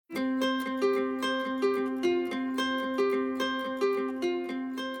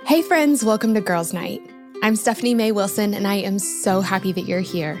Hey friends, welcome to Girls Night. I'm Stephanie Mae Wilson, and I am so happy that you're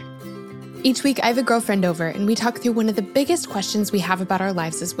here. Each week I have a girlfriend over, and we talk through one of the biggest questions we have about our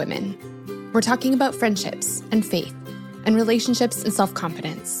lives as women. We're talking about friendships and faith, and relationships and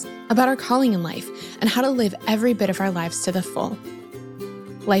self-confidence, about our calling in life, and how to live every bit of our lives to the full.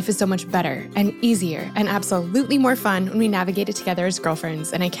 Life is so much better and easier and absolutely more fun when we navigate it together as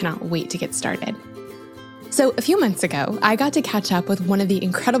girlfriends, and I cannot wait to get started. So a few months ago, I got to catch up with one of the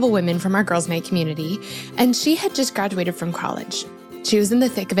incredible women from our Girls Night community, and she had just graduated from college. She was in the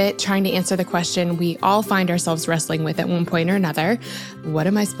thick of it, trying to answer the question we all find ourselves wrestling with at one point or another: what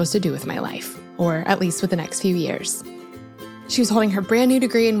am I supposed to do with my life? Or at least with the next few years. She was holding her brand new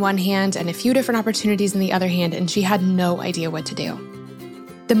degree in one hand and a few different opportunities in the other hand, and she had no idea what to do.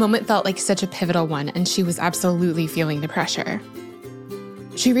 The moment felt like such a pivotal one, and she was absolutely feeling the pressure.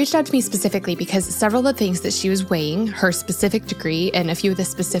 She reached out to me specifically because several of the things that she was weighing, her specific degree and a few of the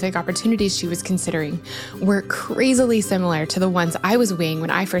specific opportunities she was considering, were crazily similar to the ones I was weighing when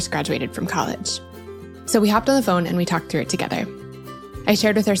I first graduated from college. So we hopped on the phone and we talked through it together. I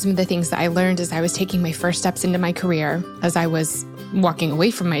shared with her some of the things that I learned as I was taking my first steps into my career, as I was walking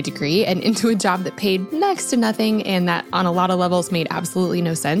away from my degree and into a job that paid next to nothing and that on a lot of levels made absolutely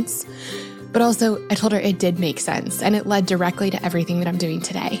no sense. But also, I told her it did make sense, and it led directly to everything that I'm doing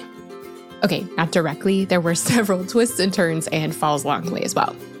today. Okay, not directly. There were several twists and turns and falls along the way as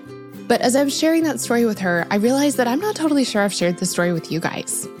well. But as I was sharing that story with her, I realized that I'm not totally sure I've shared the story with you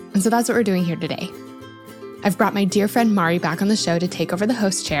guys. And so that's what we're doing here today. I've brought my dear friend Mari back on the show to take over the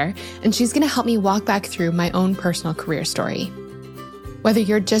host chair, and she's going to help me walk back through my own personal career story. Whether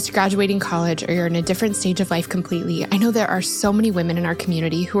you're just graduating college or you're in a different stage of life completely, I know there are so many women in our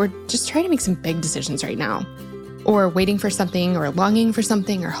community who are just trying to make some big decisions right now, or waiting for something, or longing for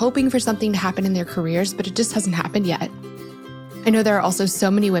something, or hoping for something to happen in their careers, but it just hasn't happened yet. I know there are also so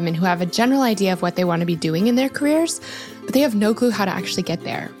many women who have a general idea of what they want to be doing in their careers, but they have no clue how to actually get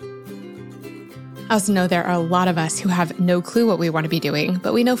there. I also know there are a lot of us who have no clue what we want to be doing,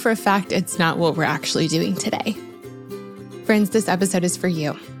 but we know for a fact it's not what we're actually doing today. Friends, this episode is for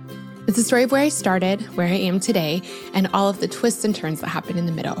you. It's a story of where I started, where I am today, and all of the twists and turns that happened in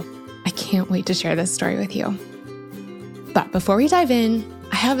the middle. I can't wait to share this story with you. But before we dive in,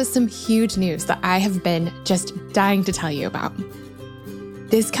 I have some huge news that I have been just dying to tell you about.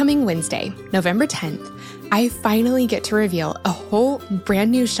 This coming Wednesday, November 10th, I finally get to reveal a whole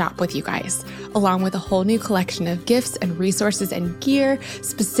brand new shop with you guys, along with a whole new collection of gifts and resources and gear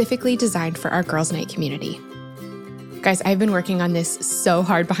specifically designed for our Girls Night community. Guys, I've been working on this so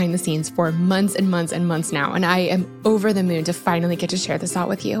hard behind the scenes for months and months and months now, and I am over the moon to finally get to share this out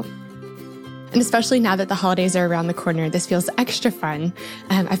with you. And especially now that the holidays are around the corner, this feels extra fun.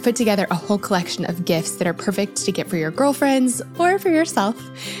 I've put together a whole collection of gifts that are perfect to get for your girlfriends or for yourself,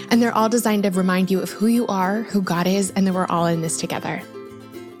 and they're all designed to remind you of who you are, who God is, and that we're all in this together.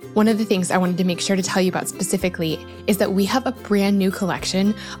 One of the things I wanted to make sure to tell you about specifically is that we have a brand new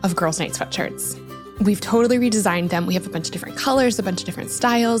collection of Girls Night sweatshirts. We've totally redesigned them. We have a bunch of different colors, a bunch of different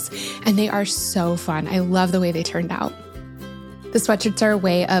styles, and they are so fun. I love the way they turned out. The sweatshirts are a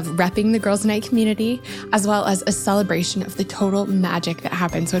way of repping the Girls Night community, as well as a celebration of the total magic that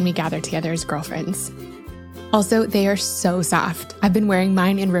happens when we gather together as girlfriends. Also, they are so soft. I've been wearing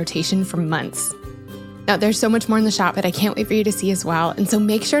mine in rotation for months. Now, there's so much more in the shop that I can't wait for you to see as well, and so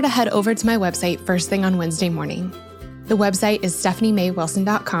make sure to head over to my website first thing on Wednesday morning. The website is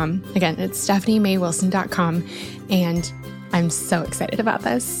stephaniemaywilson.com. Again, it's stephaniemaywilson.com, and I'm so excited about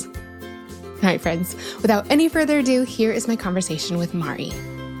this. All right, friends, without any further ado, here is my conversation with Mari.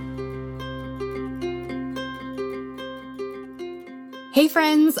 Hey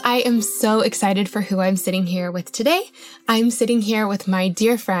friends, I am so excited for who I'm sitting here with today. I'm sitting here with my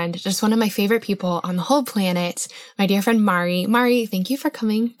dear friend, just one of my favorite people on the whole planet, my dear friend Mari. Mari, thank you for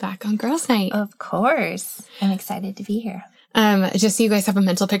coming back on Girls Night. Of course. I'm excited to be here. Just so you guys have a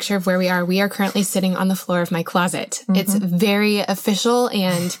mental picture of where we are currently sitting on the floor of my closet. Mm-hmm. It's very official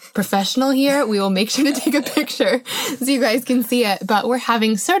and professional here. We will make sure to take a picture so you guys can see it. But we're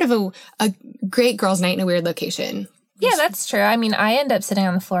having sort of a great girls' night in a weird location. Yeah, that's true. I mean, I end up sitting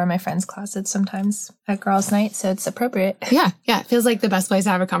on the floor of my friend's closet sometimes at girls' night, so it's appropriate. Yeah. It feels like the best place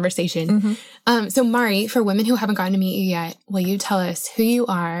to have a conversation. Mm-hmm. So Mari, for women who haven't gotten to meet you yet, will you tell us who you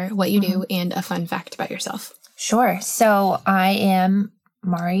are, what you do, and a fun fact about yourself? Sure. So I am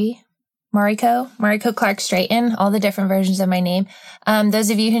Mariko Clark Straighten, all the different versions of my name. Those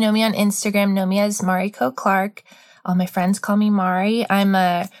of you who know me on Instagram know me as Mariko Clark. All my friends call me Mari. I'm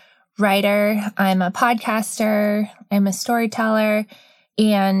a writer, I'm a podcaster, I'm a storyteller,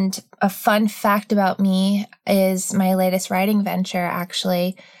 and a fun fact about me is my latest writing venture,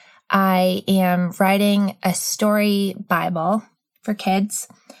 actually. I am writing a story Bible for kids.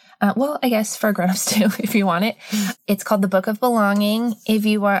 Well, I guess for grown-ups too, if you want it. It's called The Book of Belonging. If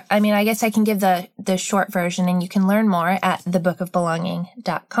you want, I mean, I guess I can give the short version and you can learn more at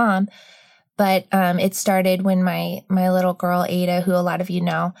thebookofbelonging.com. But it started when my little girl, Ada, who a lot of you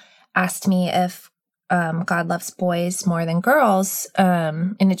know, asked me if God loves boys more than girls.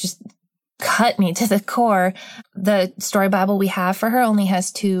 And it just cut me to the core. The story Bible we have for her only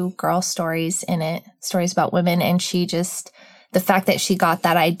has 2 girl stories in it, stories about women. And the fact that she got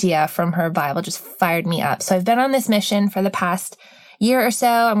that idea from her Bible just fired me up. So I've been on this mission for the past year or so.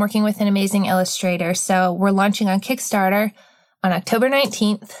 I'm working with an amazing illustrator. So we're launching on Kickstarter on October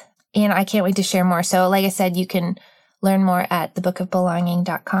 19th, and I can't wait to share more. So like I said, you can learn more at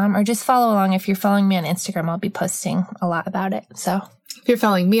thebookofbelonging.com or just follow along. If you're following me on Instagram, I'll be posting a lot about it. So if you're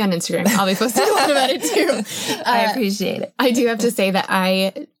following me on Instagram, I'll be posting a lot about it too. I appreciate it. I do have to say that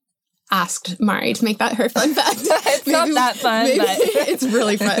I asked Mari to make that her fun fact. It's not that fun, but it's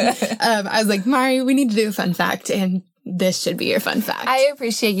really fun. I was like, Mari, we need to do a fun fact, and this should be your fun fact. I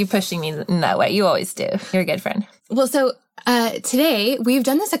appreciate you pushing me in that way. You always do. You're a good friend. Well, so today, we've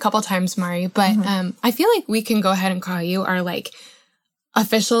done this a couple times, Mari, but I feel like we can go ahead and call you our, like,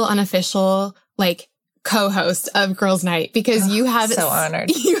 official, unofficial, like, co-host of Girls Night, because you have so honored.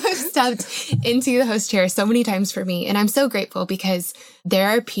 You have stepped into the host chair so many times for me, and I'm so grateful because there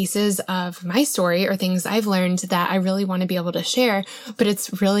are pieces of my story or things I've learned that I really want to be able to share, but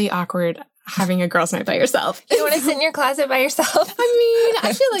it's really awkward having a Girls Night by yourself. You want to sit in your closet by yourself? I mean,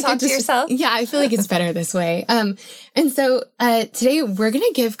 I feel like talk to yourself. Yeah, I feel like it's better this way. And so today we're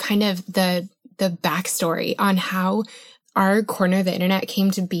gonna give kind of the backstory on how our corner of the internet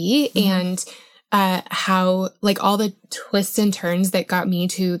came to be, and how, like, all the twists and turns that got me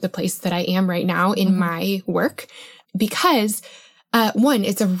to the place that I am right now in my work. Because, one,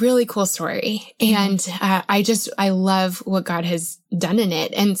 it's a really cool story. And I love what God has done in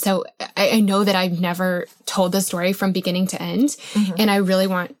it. And so I know that I've never told the story from beginning to end. And I really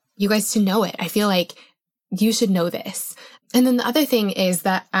want you guys to know it. I feel like you should know this. And then the other thing is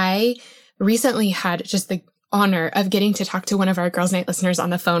that I recently had just the honor of getting to talk to one of our Girls Night listeners on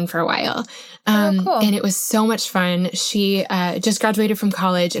the phone for a while. Cool. And it was so much fun. She just graduated from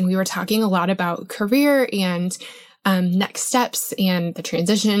college, and we were talking a lot about career and next steps and the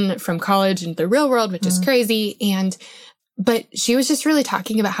transition from college into the real world, which is crazy. But she was just really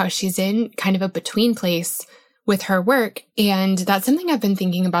talking about how she's in kind of a between place with her work. And that's something I've been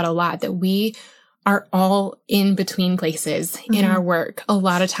thinking about a lot, that we are all in between places in our work a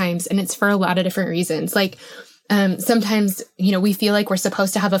lot of times. And it's for a lot of different reasons. Like, sometimes, we feel like we're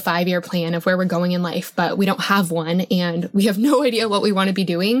supposed to have a 5-year plan of where we're going in life, but we don't have one, and we have no idea what we want to be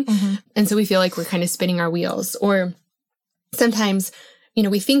doing. And so we feel like we're kind of spinning our wheels. Or sometimes,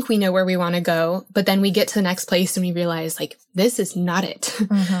 we think we know where we want to go, but then we get to the next place and we realize, like, this is not it.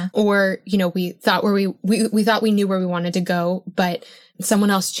 Or, we thought we thought we knew where we wanted to go, but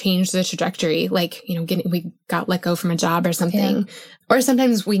someone else changed the trajectory. Like, we got let go from a job or something. Yeah. Or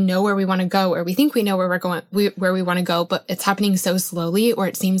sometimes we know where we want to go, or we think we know where we're going, where we want to go, but it's happening so slowly, or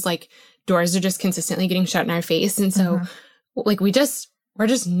it seems like doors are just consistently getting shut in our face. And so like, we're just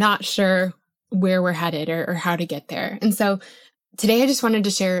not sure where we're headed or how to get there. And so today I just wanted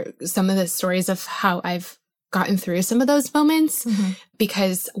to share some of the stories of how I've gotten through some of those moments,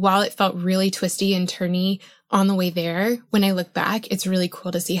 because while it felt really twisty and turny on the way there, when I look back, it's really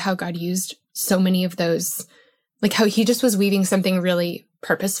cool to see how God used so many of those, like how he just was weaving something really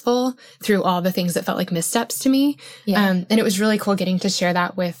purposeful through all the things that felt like missteps to me. Yeah. And it was really cool getting to share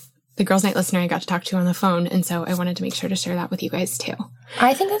that with the Girls Night listener I got to talk to on the phone. And so I wanted to make sure to share that with you guys too.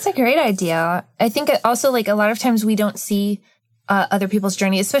 I think that's a great idea. I think also, like, a lot of times we don't see other people's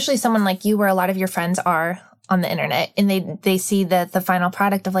journey, especially someone like you, where a lot of your friends are on the internet, and they see the final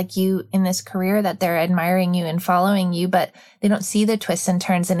product of, like, you in this career, that they're admiring you and following you, but they don't see the twists and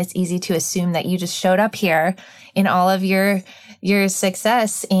turns. And it's easy to assume that you just showed up here in all of your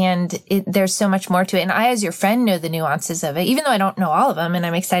success, and there's so much more to it. And I, as your friend, know the nuances of it, even though I don't know all of them, and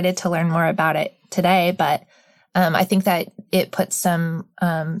I'm excited to learn more about it today. But I think that it puts some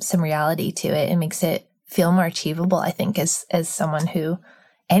reality to it and makes it feel more achievable, I think, as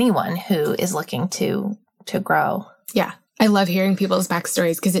anyone who is looking to grow. Yeah. I love hearing people's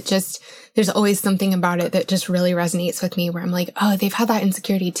backstories, because there's always something about it that just really resonates with me, where I'm like, oh, they've had that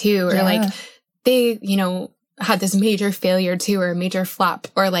insecurity too. Or like they, had this major failure too, or a major flop,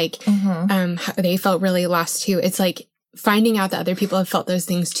 or like, they felt really lost too. It's like finding out that other people have felt those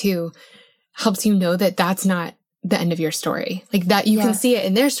things too helps you know that that's not the end of your story. Like that, you can see it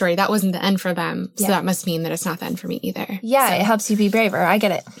in their story. That wasn't the end for them. So that must mean that it's not the end for me either. Yeah, so. It helps you be braver. I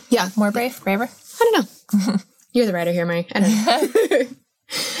get it. Yeah. More braver? I don't know. You're the writer here, Mari. I don't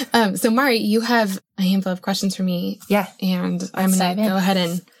know. So Mari, you have a handful of questions for me. Yeah. And I'm going to go ahead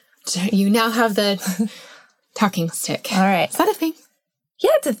and you now have the talking stick. All right. Is that a thing? Yeah,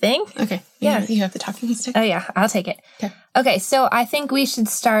 it's a thing. Okay. Yeah. You have the talking stick? Oh, yeah. I'll take it. Okay. So I think we should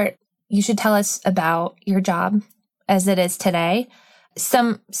start. You should tell us about your job as it is today.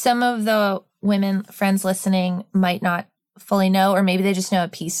 Some of the women friends listening might not fully know, or maybe they just know a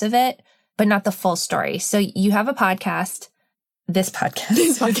piece of it, but not the full story. So you have a podcast. This podcast.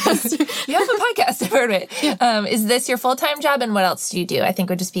 You have a podcast. I've heard of it. Yeah. Is this your full-time job? And what else do you do? I think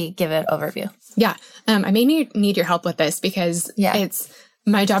would just be give an overview. Yeah. I may need your help with this because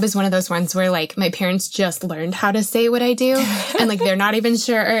my job is one of those ones where like my parents just learned how to say what I do and like they're not even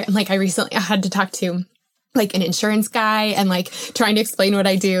sure. And like I recently had to talk to like an insurance guy and like trying to explain what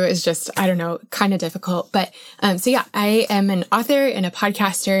I do is just, I don't know, kind of difficult. But so yeah, I am an author and a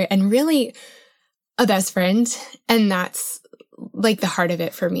podcaster and really a best friend. And that's like the heart of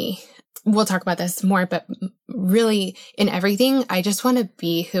it for me. We'll talk about this more, but really in everything, I just want to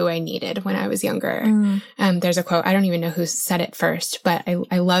be who I needed when I was younger. There's a quote, I don't even know who said it first, but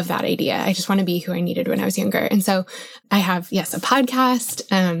I love that idea. I just want to be who I needed when I was younger. And so I have, a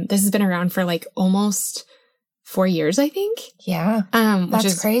podcast. This has been around for like almost 4 years, I think. Yeah. Which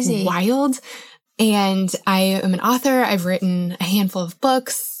is crazy. Wild. And I am an author. I've written a handful of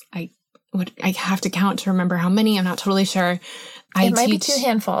books. I have to count to remember how many. I'm not totally sure. It might be 2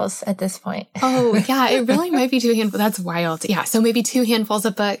 handfuls at this point. Oh, yeah. It really might be 2 handfuls. That's wild. Yeah. So maybe 2 handfuls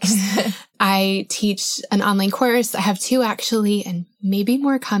of books. I teach an online course. I have 2 actually, and maybe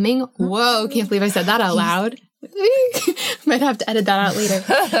more coming. Whoa. Can't believe I said that out loud. Might have to edit that out later.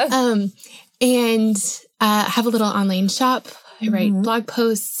 And have a little online shop. I write blog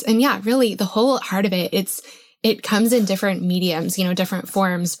posts. And yeah, really the whole heart of it, it comes in different mediums, different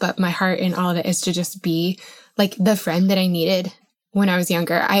forms, but my heart in all of it is to just be like the friend that I needed when I was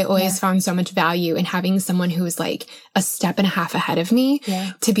younger. I always found so much value in having someone who was like a step and a half ahead of me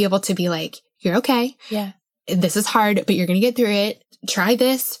to be able to be like, you're okay. Yeah. This is hard, but you're going to get through it. Try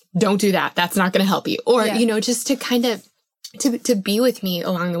this. Don't do that. That's not going to help you. Or, just to kind of to be with me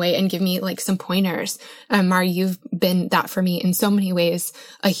along the way and give me like some pointers. Mari, you've been that for me in so many ways.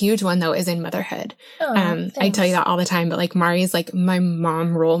 A huge one though is in motherhood. I tell you that all the time, but like Mari is like my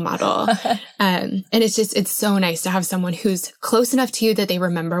mom role model. And it's so nice to have someone who's close enough to you that they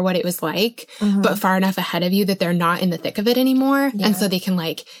remember what it was like, but far enough ahead of you that they're not in the thick of it anymore. Yeah. And so they can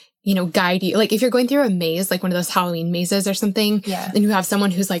like, guide you. Like if you're going through a maze, like one of those Halloween mazes or something, and you have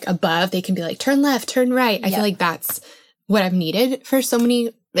someone who's like above, they can be like, turn left, turn right. I feel like that's what I've needed for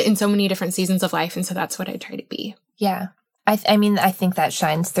in so many different seasons of life. And so that's what I try to be. Yeah. I mean, I think that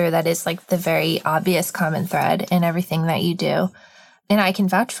shines through. That is like the very obvious common thread in everything that you do. And I can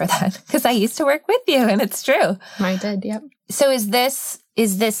vouch for that because I used to work with you and it's true. I did. Yep. So is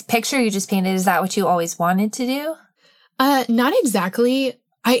this picture you just painted, is that what you always wanted to do? Not exactly.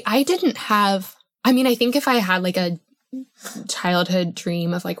 I didn't have, I mean, I think if I had like a childhood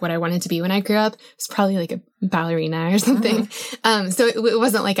dream of like what I wanted to be when I grew up, it was probably like a ballerina or something. So it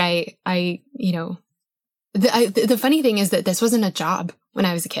wasn't like the funny thing is that this wasn't a job when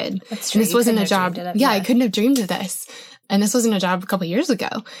I was a kid. That's true. This wasn't a job. I couldn't have dreamed of this. And this wasn't a job a couple years ago.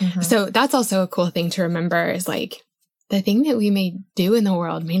 So that's also a cool thing to remember is like the thing that we may do in the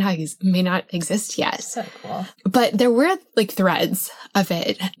world may not exist yet. So cool. But there were like threads of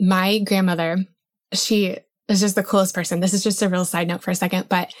it. My grandmother, she is just the coolest person. This is just a real side note for a second,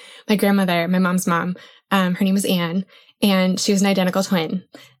 but my grandmother, my mom's mom, her name was Anne, and she was an identical twin.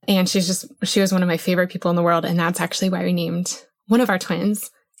 And she was one of my favorite people in the world. And that's actually why we named one of our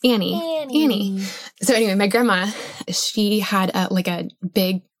twins Annie. So anyway, my grandma, she had a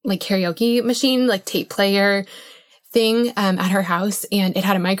big like karaoke machine, like tape player thing at her house. And it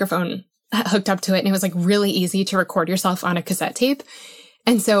had a microphone hooked up to it. And it was like really easy to record yourself on a cassette tape.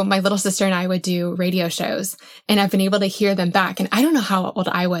 And so my little sister and I would do radio shows and I've been able to hear them back. And I don't know how old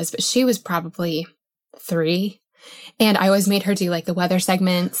I was, but she was probably 3. And I always made her do like the weather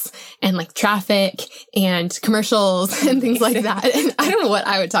segments and like traffic and commercials and things like that. And I don't know what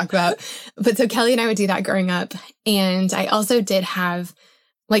I would talk about. But so Kelly and I would do that growing up. And I also did have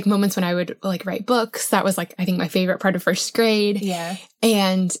like moments when I would like write books. That was like, I think my favorite part of first grade. Yeah.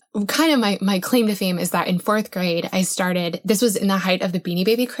 And kind of my claim to fame is that in 4th grade, I started, this was in the height of the Beanie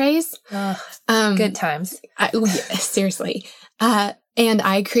Baby craze. Good times. Seriously. And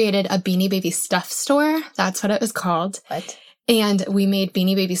I created a Beanie Baby stuff store. That's what it was called. What? And we made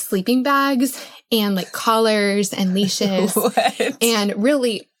Beanie Baby sleeping bags and like collars and leashes. What? And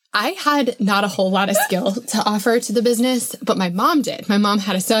really, I had not a whole lot of skill to offer to the business, but my mom did. My mom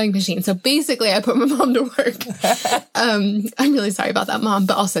had a sewing machine. So basically I put my mom to work. I'm really sorry about that, Mom,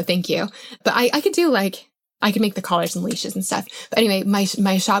 but also thank you. But I could do like, I could make the collars and leashes and stuff. But anyway,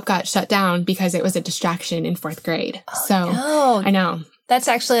 my shop got shut down because it was a distraction in 4th grade. Oh, so no. I know. That's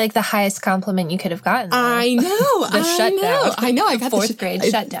actually like the highest compliment you could have gotten. I know. The shutdown. I know. I got 4th grade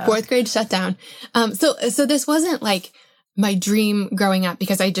shutdown. 4th grade shutdown. So this wasn't like my dream growing up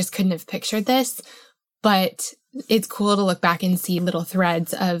because I just couldn't have pictured this, but it's cool to look back and see little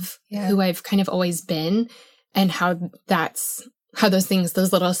threads of who I've kind of always been and how those things,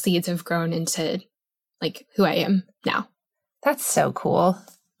 those little seeds have grown into like who I am now. That's so cool.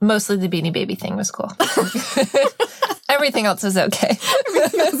 Mostly the Beanie Baby thing was cool. Everything else was okay.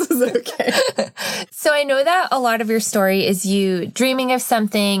 Everything else was okay. So I know that a lot of your story is you dreaming of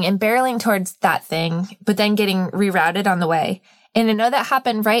something and barreling towards that thing, but then getting rerouted on the way. And I know that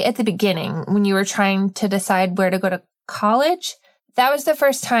happened right at the beginning when you were trying to decide where to go to college. That was the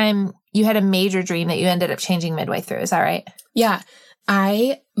first time you had a major dream that you ended up changing midway through. Is that right? Yeah.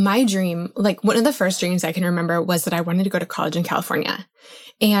 My dream, like one of the first dreams I can remember was that I wanted to go to college in California.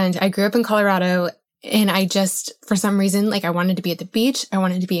 And I grew up in Colorado. And I just, for some reason, like I wanted to be at the beach. I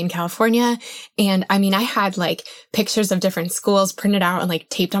wanted to be in California. And I mean, I had like pictures of different schools printed out and like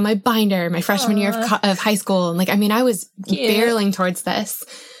taped on my binder my freshman year of high school. And like, I mean, I was barreling towards this.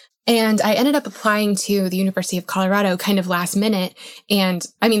 And I ended up applying to the University of Colorado kind of last minute. And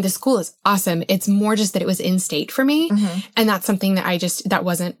I mean, the school is awesome. It's more just that it was in state for me. Mm-hmm. And that's something that that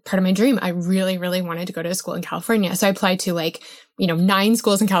wasn't part of my dream. I really, really wanted to go to a school in California. So I applied to like, 9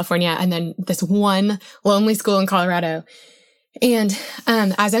 schools in California and then this one lonely school in Colorado. And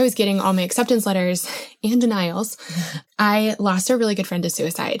as I was getting all my acceptance letters and denials, I lost a really good friend to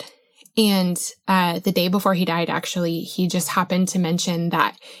suicide. And the day before he died, actually, he just happened to mention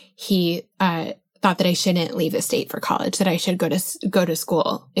that he thought that I shouldn't leave the state for college, that I should go to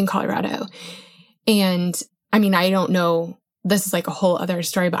school in Colorado. And I mean, I don't know, this is like a whole other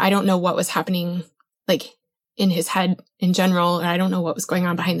story, but I don't know what was happening like in his head in general, or I don't know what was going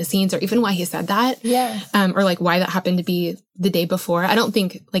on behind the scenes or even why he said that. Yeah. Or like why that happened to be the day before. I don't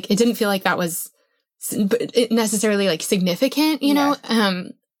think like, it didn't feel like that was necessarily like significant, you know?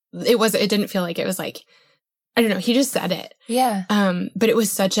 It didn't feel like it was like, I don't know. He just said it. Yeah. But it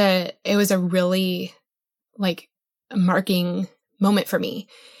was a really like marking moment for me.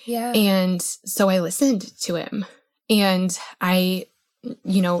 Yeah. And so I listened to him and I,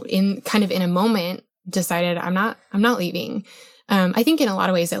 in a moment decided I'm not leaving. I think in a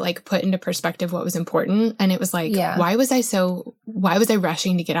lot of ways it like put into perspective what was important. And it was like, why was I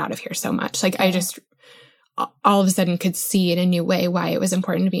rushing to get out of here so much? Like I just all of a sudden could see in a new way why it was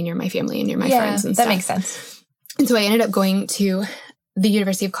important to be near my family and near my friends and stuff. That makes sense. And so I ended up going to the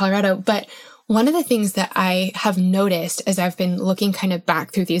University of Colorado. But one of the things that I have noticed as I've been looking kind of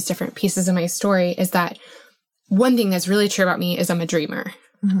back through these different pieces of my story is that one thing that's really true about me is I'm a dreamer.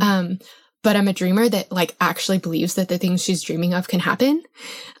 Mm-hmm. But I'm a dreamer that like actually believes that the things she's dreaming of can happen.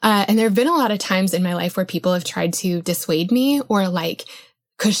 And there have been a lot of times in my life where people have tried to dissuade me or like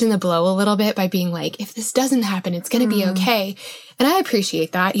cushion the blow a little bit by being like, if this doesn't happen, it's going to be okay. And I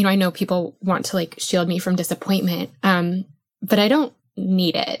appreciate that. I know people want to like shield me from disappointment. But I don't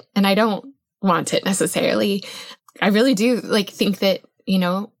need it and I don't want it necessarily. I really do like think that,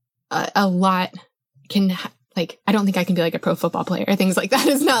 a lot can I don't think I can be like a pro football player or things like that.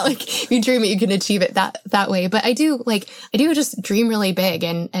 It's not like if you dream it, you can achieve it that way. But I do just dream really big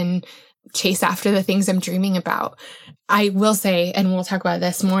and chase after the things I'm dreaming about. I will say, and we'll talk about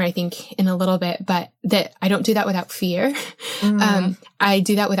this more, I think, in a little bit, but that I don't do that without fear. Mm-hmm. I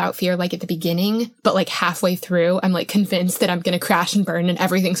do that without fear, like at the beginning, but like halfway through, I'm like convinced that I'm going to crash and burn and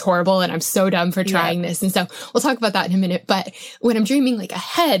everything's horrible and I'm so dumb for trying this. And so we'll talk about that in a minute. But when I'm dreaming like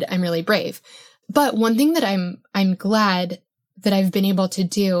ahead, I'm really brave. But one thing that I'm glad that I've been able to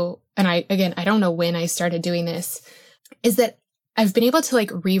do, and I don't know when I started doing this, is that I've been able to like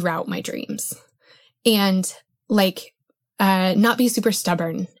reroute my dreams and like not be super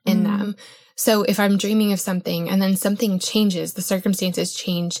stubborn in them. So if I'm dreaming of something and then something changes, the circumstances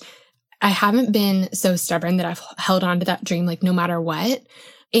change, I haven't been so stubborn that I've held on to that dream like no matter what.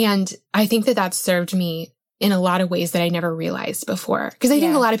 And I think that that's served me in a lot of ways that I never realized before. Because I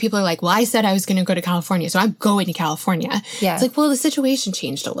think a lot of people are like, well, I said I was going to go to California, so I'm going to California. Yeah. It's like, well, the situation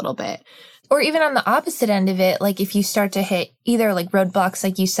changed a little bit. Or even on the opposite end of it, like if you start to hit either like roadblocks,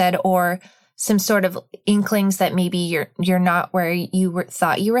 like you said, or some sort of inklings that maybe you're not where you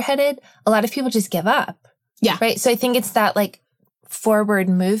thought you were headed, a lot of people just give up. Yeah. Right. So I think it's that like forward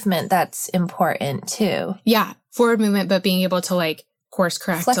movement that's important too. Yeah. Forward movement, but being able to like course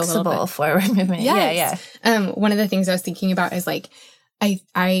correct a little Flexible bit. forward movement. Yes. Yeah. One of the things I was thinking about is like,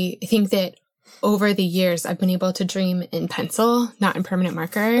 I think that over the years, I've been able to dream in pencil, not in permanent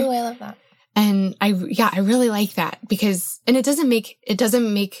marker. Oh, I love that. And I really like that because, and it doesn't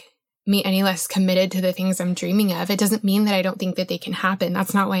make me any less committed to the things I'm dreaming of. It doesn't mean that I don't think that they can happen.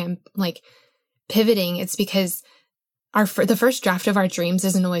 That's not why I'm like pivoting. It's because the first draft of our dreams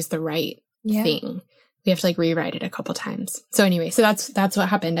isn't always the right thing. We have to like rewrite it a couple times. So anyway, so that's what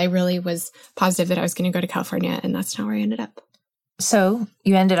happened. I really was positive that I was going to go to California, and that's not where I ended up. So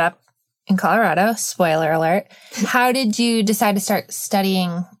you ended up in Colorado, spoiler alert. How did you decide to start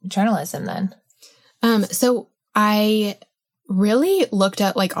studying journalism then? So I really looked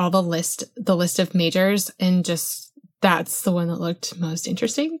at like all the list of majors, and just that's the one that looked most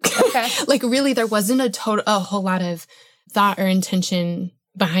interesting. Okay. Like really there wasn't a whole lot of thought or intention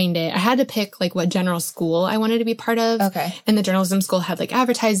behind it. I had to pick like what general school I wanted to be part of. Okay. And the journalism school had like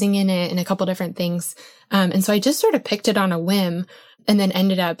advertising in it and a couple different things. And so I just sort of picked it on a whim and then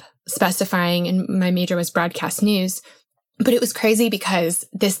ended up specifying, and my major was broadcast news. But it was crazy because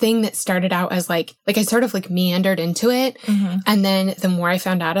this thing that started out as like I sort of like meandered into it. Mm-hmm. And then the more I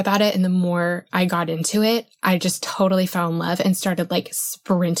found out about it and the more I got into it, I just totally fell in love and started like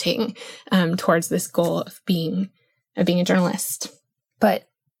sprinting towards this goal of being a journalist. But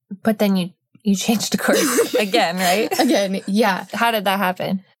then you changed the course again, right? Again, yeah. How did that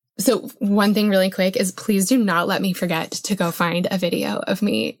happen? So one thing really quick is please do not let me forget to go find a video of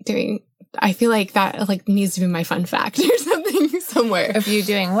me doing, I feel like that like needs to be my fun fact or something somewhere. Of you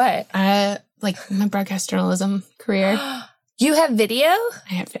doing what? Like my broadcast journalism career. You have video?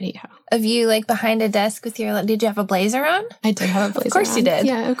 I have video. Of you like behind a desk with your, did you have a blazer on? I did have a blazer on. Of course you did.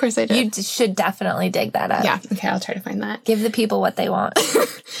 Yeah, of course I did. You should definitely dig that up. Yeah. Okay. I'll try to find that. Give the people what they want.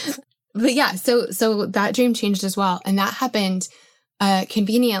 But yeah, so that dream changed as well. And that happened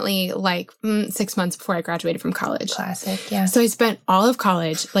conveniently like 6 months before I graduated from college. Classic, yeah. So I spent all of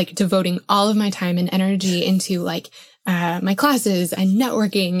college like devoting all of my time and energy into like my classes and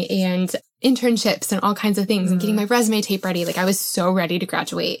networking and internships and all kinds of things and getting my resume tape ready. Like I was so ready to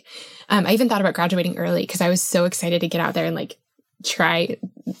graduate. I even thought about graduating early because I was so excited to get out there and like try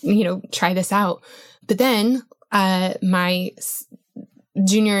this out. But then my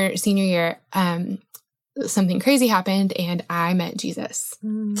senior year, something crazy happened and I met Jesus.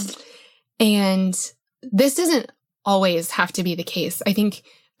 And this doesn't always have to be the case. I think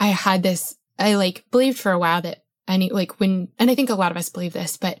I like believed for a while that and I think a lot of us believe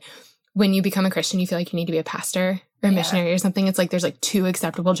this, but when you become a Christian, you feel like you need to be a pastor or a missionary or something. It's like there's like 2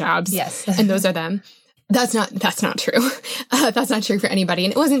 acceptable jobs. Yes. And those are them. That's not true. That's not true for anybody.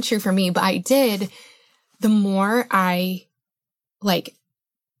 And it wasn't true for me, but the more I like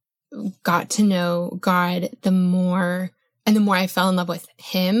got to know God, the more I fell in love with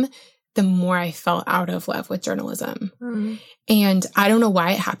him, the more I fell out of love with journalism. Mm-hmm. And I don't know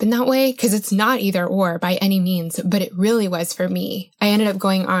why it happened that way, because it's not either or by any means, but it really was for me. I ended up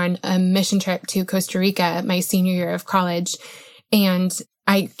going on a mission trip to Costa Rica my senior year of college, and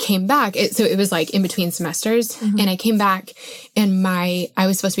I came back. So it was like in between semesters, mm-hmm. and I came back and I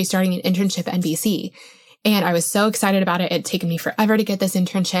was supposed to be starting an internship at NBC. And I was so excited about it. It had taken me forever to get this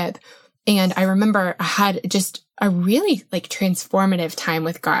internship. And I remember I had just a really like transformative time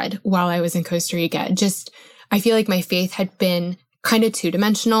with God while I was in Costa Rica. I feel like my faith had been kind of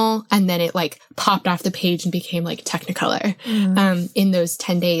 2-dimensional, and then it like popped off the page and became like Technicolor in those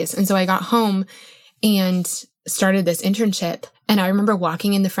 10 days. And so I got home and started this internship. And I remember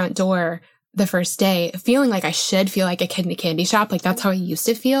walking in the front door the first day, feeling like I should feel like a kid in a candy shop. Like that's how I used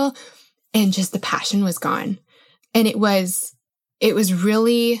to feel. And just the passion was gone. And it was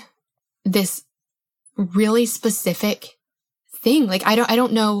really this really specific thing. Like, I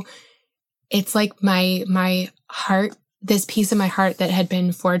don't know. It's like my heart, this piece of my heart that had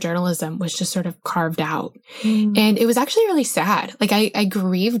been for journalism was just sort of carved out. And it was actually really sad. Like I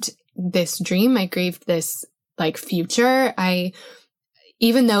grieved this dream. I grieved this like future.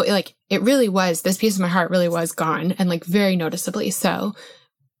 Even though it really was, this piece of my heart really was gone, and like very noticeably so.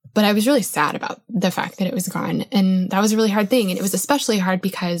 But I was really sad about the fact that it was gone. And that was a really hard thing. And it was especially hard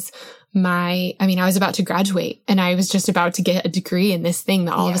because I was about to graduate and I was just about to get a degree in this thing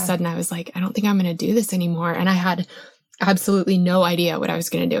that all of a sudden I was like, I don't think I'm going to do this anymore. And I had absolutely no idea what I was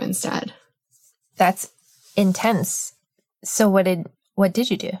going to do instead. That's intense. So what did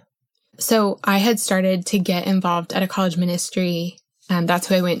you do? So I had started to get involved at a college ministry That's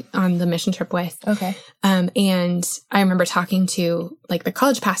who I went on the mission trip with. Okay. And I remember talking to like the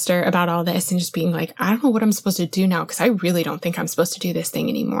college pastor about all this and just being like, I don't know what I'm supposed to do now because I really don't think I'm supposed to do this thing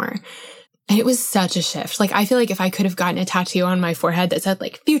anymore. And it was such a shift. Like, I feel like if I could have gotten a tattoo on my forehead that said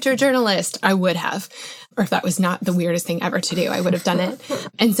like future journalist, I would have. Or if that was not the weirdest thing ever to do, I would have done it.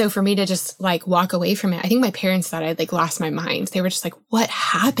 And so for me to just like walk away from it, I think my parents thought I'd like lost my mind. They were just like, what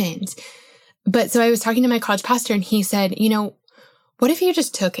happened? But so I was talking to my college pastor and he said, you know, what if you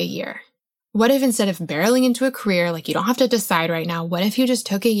just took a year? What if instead of barreling into a career, like you don't have to decide right now, what if you just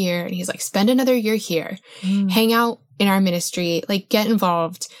took a year? And he's like, spend another year here, hang out in our ministry, like get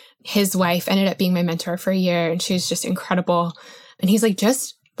involved. His wife ended up being my mentor for a year and she was just incredible. And he's like,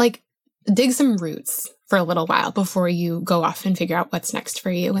 just like dig some roots for a little while before you go off and figure out what's next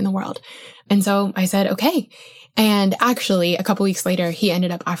for you in the world. And so I said, okay. And actually a couple weeks later, he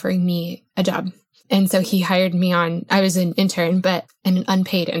ended up offering me a job. And so he hired me on, I was an intern, but an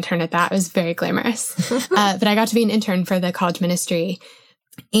unpaid intern at that. It was very glamorous. But I got to be an intern for the college ministry.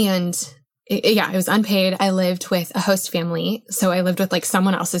 And it was unpaid. I lived with a host family. So I lived with like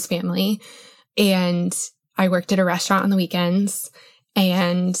someone else's family. And I worked at a restaurant on the weekends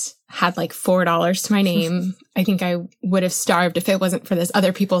and had like $4 to my name. I think I would have starved if it wasn't for this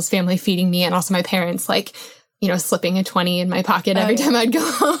other people's family feeding me and also my parents, like, you know, slipping a 20 in my pocket every time I'd go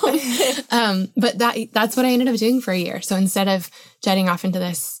home. But that's what I ended up doing for a year. So instead of jetting off into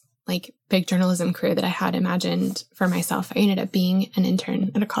this like big journalism career that I had imagined for myself, I ended up being an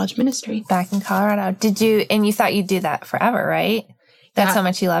intern at a college ministry. Back in Colorado. And you thought you'd do that forever, right? That's how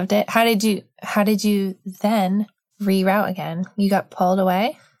much you loved it. How did you then reroute again? You got pulled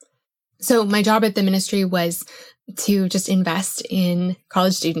away? So my job at the ministry was to just invest in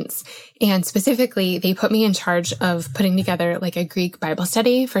college students. And specifically, they put me in charge of putting together like a Greek Bible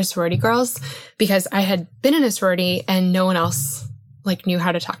study for sorority girls because I had been in a sorority and no one else like knew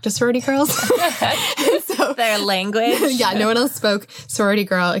how to talk to sorority girls. So their language. Yeah, no one else spoke sorority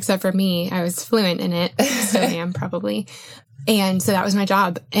girl except for me. I was fluent in it. Still am probably. And so that was my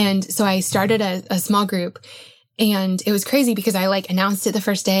job. And so I started a small group. And it was crazy because I like announced it the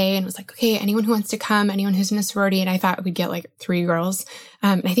first day and was like, okay, anyone who wants to come, anyone who's in a sorority. And I thought we'd get like 3 girls.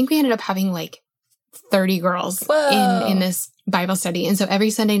 I think we ended up having like 30 girls in this Bible study. And so every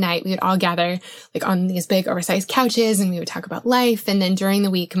Sunday night we would all gather like on these big oversized couches and we would talk about life. And then during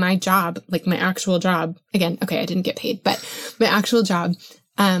the week, my job, like my actual job, again, okay, I didn't get paid, but my actual job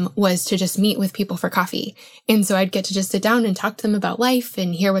was to just meet with people for coffee. And so I'd get to just sit down and talk to them about life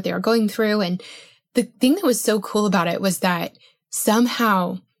and hear what they were going through. And the thing that was so cool about it was that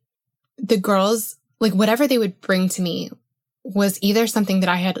somehow the girls, like whatever they would bring to me was either something that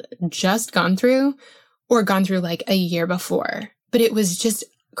I had just gone through or gone through like a year before. But it was just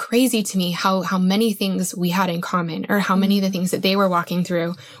crazy to me how many things we had in common or how many of the things that they were walking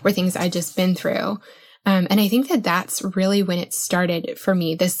through were things I'd just been through. And I think that that's really when it started for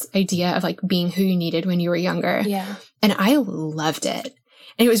me, this idea of like being who you needed when you were younger. Yeah. And I loved it.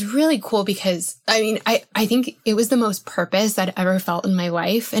 And it was really cool because, I mean, I think it was the most purpose I'd ever felt in my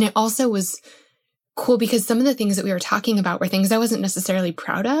life. And it also was cool because some of the things that we were talking about were things I wasn't necessarily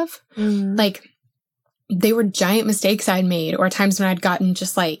proud of. Like, they were giant mistakes I'd made or times when I'd gotten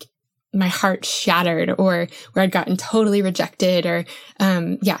just like my heart shattered or where I'd gotten totally rejected or,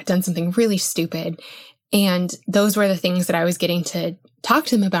 done something really stupid. And those were the things that I was getting to talk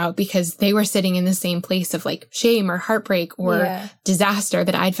to them about because they were sitting in the same place of like shame or heartbreak or disaster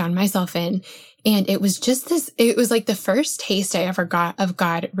that I'd found myself in. And it was just it was like the first taste I ever got of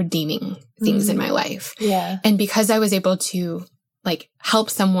God redeeming things in my life. Yeah. And because I was able to like help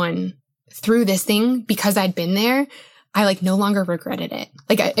someone through this thing because I'd been there, I like no longer regretted it.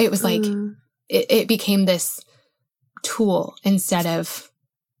 Like it was like, it became this tool instead of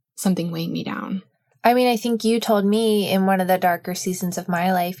something weighing me down. I mean, I think you told me in one of the darker seasons of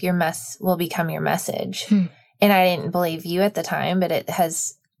my life, your mess will become your message. And I didn't believe you at the time, but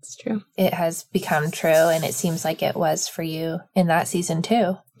it's true. It has become true. And it seems like it was for you in that season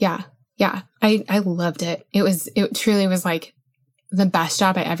too. Yeah. Yeah. I loved it. It truly was like the best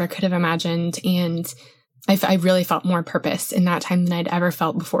job I ever could have imagined. And I really felt more purpose in that time than I'd ever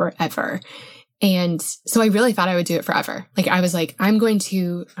felt before, ever. And so I really thought I would do it forever. Like I was like, I'm going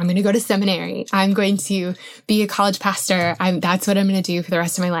to go to seminary. I'm going to be a college pastor. That's what I'm going to do for the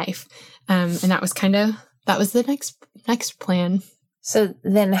rest of my life. And that was the next plan. So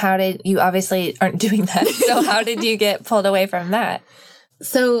then you obviously aren't doing that. So how did you get pulled away from that?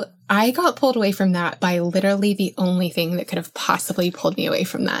 So I got pulled away from that by literally the only thing that could have possibly pulled me away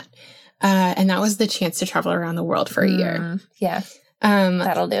from that. And that was the chance to travel around the world for a year. Yeah.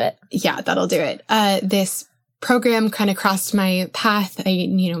 That'll do it. Yeah, that'll do it. This program kind of crossed my path. I,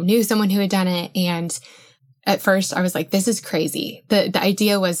 knew someone who had done it. And at first I was like, this is crazy. The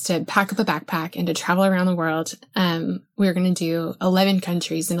idea was to pack up a backpack and to travel around the world. We were going to do 11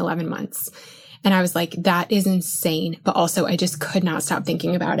 countries in 11 months. And I was like, that is insane. But also I just could not stop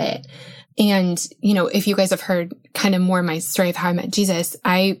thinking about it. And, if you guys have heard kind of more my story of how I met Jesus,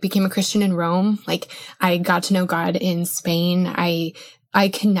 I became a Christian in Rome. Like I got to know God in Spain. I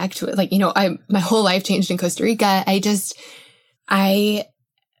connect with my whole life changed in Costa Rica.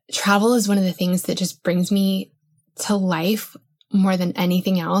 Travel is one of the things that just brings me to life more than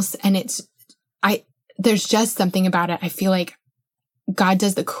anything else. And there's just something about it. I feel like God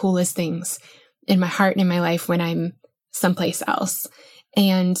does the coolest things in my heart and in my life when I'm someplace else.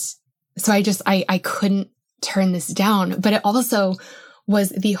 And so I couldn't turn this down, but it also was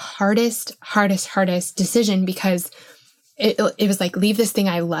the hardest decision because it was like, leave this thing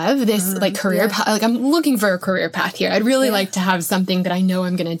I love, this career path. Like I'm looking for a career path here. I'd really like to have something that I know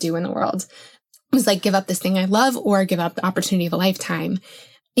I'm going to do in the world. It was like, give up this thing I love or give up the opportunity of a lifetime.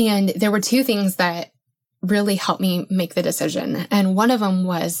 And there were two things that really helped me make the decision. And one of them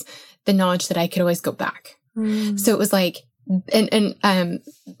was the knowledge that I could always go back. So it was like, and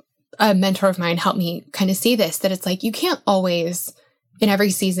a mentor of mine helped me kind of see this, that it's like, you can't always in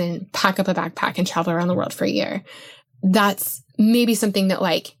every season pack up a backpack and travel around the world for a year. That's maybe something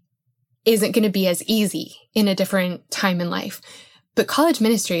that isn't going to be as easy in a different time in life. But college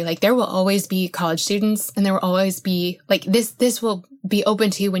ministry, there will always be college students and there will always be this will be open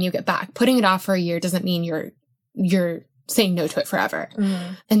to you when you get back. Putting it off for a year doesn't mean you're saying no to it forever.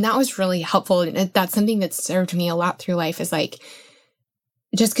 And that was really helpful. And that's something that served me a lot through life is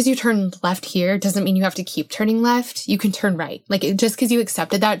just because you turn left here doesn't mean you have to keep turning left. You can turn right. Just because you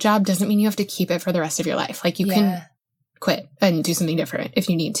accepted that job doesn't mean you have to keep it for the rest of your life. You can quit and do something different if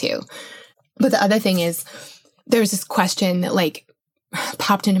you need to. But the other thing is there was this question that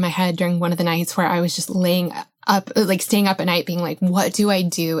popped into my head during one of the nights where I was just laying up, staying up at night being like, what do I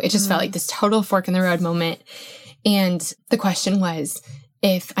do? It just felt like this total fork in the road moment. And the question was,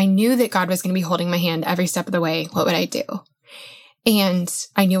 if I knew that God was going to be holding my hand every step of the way, what would I do? And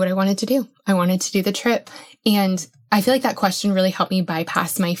I knew what I wanted to do. I wanted to do the trip. And I feel like that question really helped me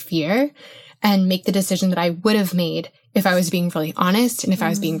bypass my fear and make the decision that I would have made if I was being really honest and if I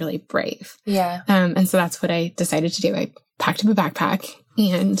was being really brave. Yeah. And so that's what I decided to do. I packed up a backpack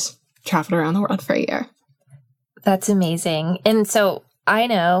and traveled around the world for a year. That's amazing. And so I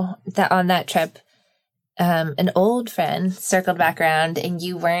know that on that trip, an old friend circled back around and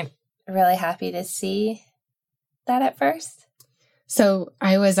you weren't really happy to see that at first. So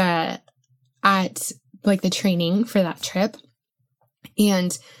I was at the training for that trip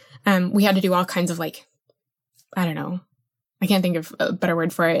and we had to do all kinds of I don't know. I can't think of a better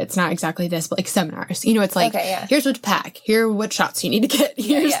word for it. It's not exactly this, but seminars. It's here's what to pack. Here are what shots you need to get.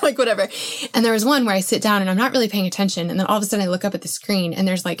 Here's whatever. And there was one where I sit down and I'm not really paying attention. And then all of a sudden I look up at the screen and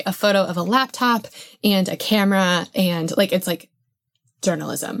there's a photo of a laptop and a camera and it's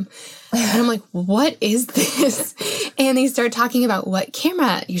journalism. And I'm like, what is this? And they start talking about what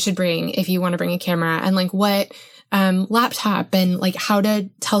camera you should bring if you want to bring a camera and what laptop and how to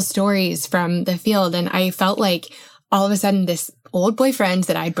tell stories from the field. And I felt like all of a sudden this old boyfriend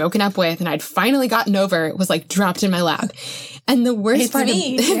that I'd broken up with and I'd finally gotten over was dropped in my lap. And the worst part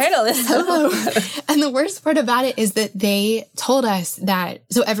and the worst part about it is that they told us that,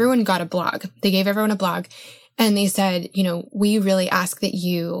 so everyone got a blog. They gave everyone a blog and they said, we really ask that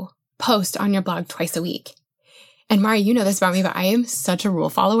you post on your blog twice a week. And Mari, you know this about me, but I am such a rule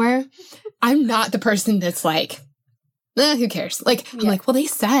follower. I'm not the person that's who cares? I'm like, well, they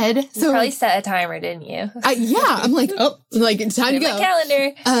said. So you probably set a timer, didn't you? I'm like, it's time to go. My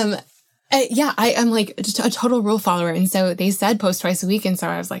calendar. I'm just a total rule follower. And so they said post twice a week. And so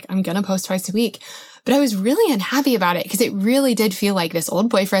I was like, I'm going to post twice a week. But I was really unhappy about it because it really did feel like this old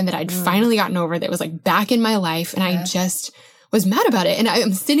boyfriend that I'd finally gotten over that was back in my life. And I just was mad about it. And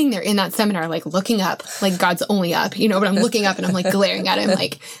I'm sitting there in that seminar, looking up, God's only up, but I'm looking up and I'm glaring at him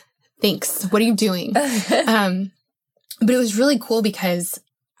thanks. What are you doing? But it was really cool because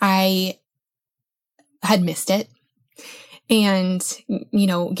I had missed it. And,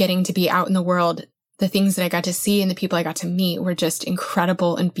 getting to be out in the world, the things that I got to see and the people I got to meet were just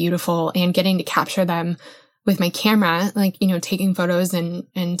incredible and beautiful. And getting to capture them with my camera, taking photos and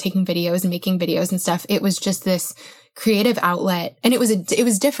taking videos and making videos and stuff. It was just this creative outlet. And it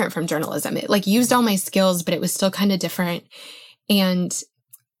was different from journalism. It used all my skills, but it was still kind of different. And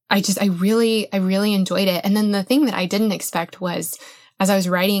I really enjoyed it. And then the thing that I didn't expect was, as I was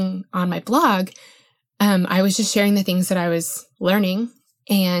writing on my blog, I was just sharing the things that I was learning.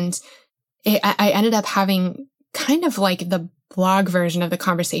 And I ended up having kind of like the blog version of the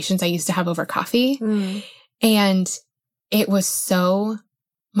conversations I used to have over coffee. And it was so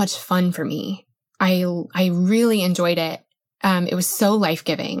much fun for me. I really enjoyed it. It was so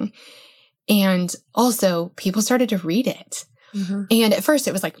life-giving. And also people started to read it. And at first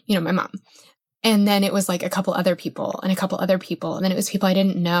it was like, my mom. And then it was like a couple other people and a couple other people. And then it was people I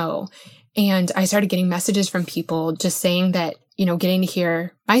didn't know. And I started getting messages from people just saying that, getting to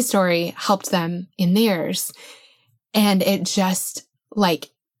hear my story helped them in theirs. And it just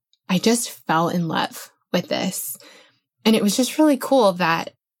I just fell in love with this. And it was just really cool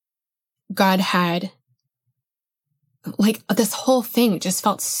that God had this whole thing just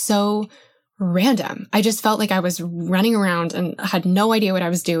felt so random. I just felt like I was running around and had no idea what I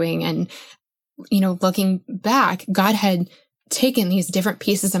was doing. And, looking back, God had taken these different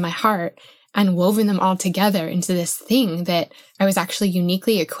pieces of my heart and woven them all together into this thing that I was actually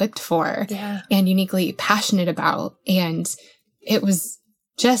uniquely equipped for and uniquely passionate about. And it was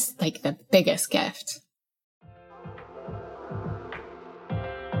just the biggest gift.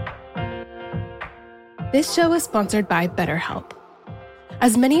 This show is sponsored by BetterHelp.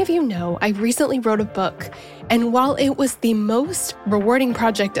 As many of you know, I recently wrote a book, and while it was the most rewarding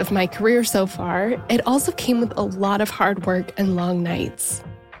project of my career so far, it also came with a lot of hard work and long nights.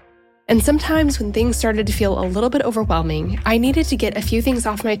 And sometimes when things started to feel a little bit overwhelming, I needed to get a few things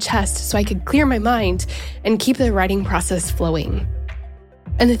off my chest so I could clear my mind and keep the writing process flowing.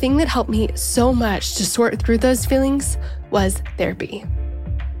 And the thing that helped me so much to sort through those feelings was therapy.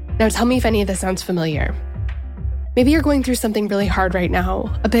 Now tell me if any of this sounds familiar. Maybe you're going through something really hard right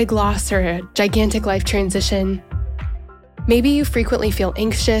now, a big loss or a gigantic life transition. Maybe you frequently feel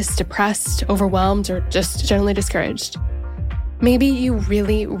anxious, depressed, overwhelmed, or just generally discouraged. Maybe you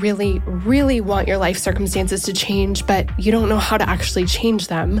really, really, really want your life circumstances to change, but you don't know how to actually change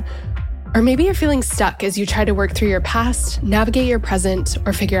them. Or maybe you're feeling stuck as you try to work through your past, navigate your present,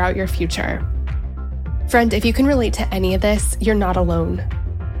 or figure out your future. Friend, if you can relate to any of this, you're not alone.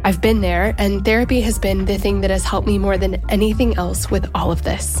 I've been there, and therapy has been the thing that has helped me more than anything else with all of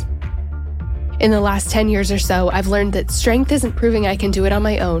this. In the last 10 years or so, I've learned that strength isn't proving I can do it on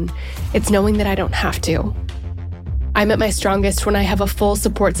my own. It's knowing that I don't have to. I'm at my strongest when I have a full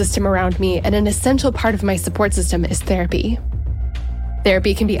support system around me, and an essential part of my support system is therapy.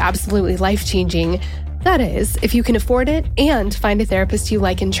 Therapy can be absolutely life-changing. That is, if you can afford it and find a therapist you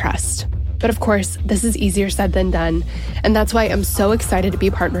like and trust. But of course, this is easier said than done, and that's why I'm so excited to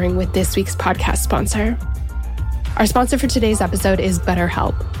be partnering with this week's podcast sponsor. Our sponsor for today's episode is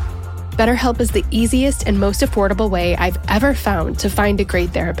BetterHelp. BetterHelp is the easiest and most affordable way I've ever found to find a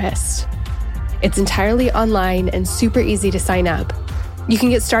great therapist. It's entirely online and super easy to sign up. You can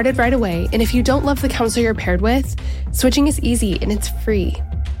get started right away, and if you don't love the counselor you're paired with, switching is easy and it's free.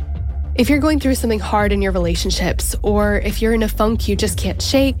 If you're going through something hard in your relationships, or if you're in a funk you just can't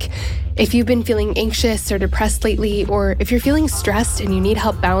shake, if you've been feeling anxious or depressed lately, or if you're feeling stressed and you need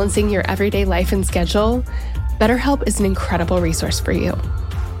help balancing your everyday life and schedule, BetterHelp is an incredible resource for you.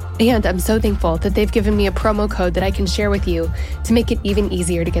 And I'm so thankful that they've given me a promo code that I can share with you to make it even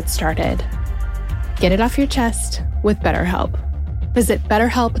easier to get started. Get it off your chest with BetterHelp. Visit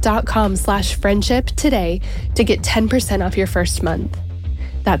betterhelp.com/friendship today to get 10% off your first month.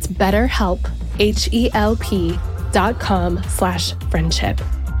 That's BetterHelp, HELP.com/friendship.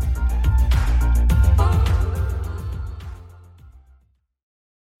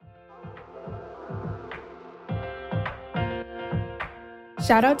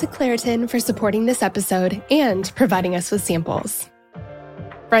 Shout out to Claritin for supporting this episode and providing us with samples.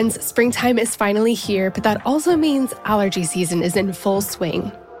 Friends, springtime is finally here, but that also means allergy season is in full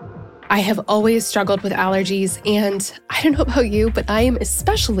swing. I have always struggled with allergies, and I don't know about you, but I am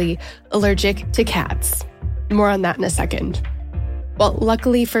especially allergic to cats. More on that in a second. Well,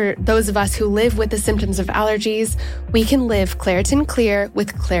 luckily for those of us who live with the symptoms of allergies, we can live Claritin Clear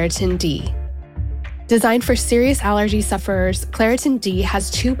with Claritin D. Designed for serious allergy sufferers, Claritin D has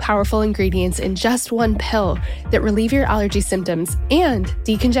 2 powerful ingredients in just one pill that relieve your allergy symptoms and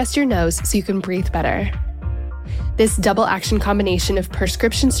decongest your nose so you can breathe better. This double action combination of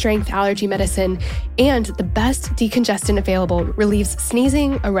prescription strength allergy medicine and the best decongestant available relieves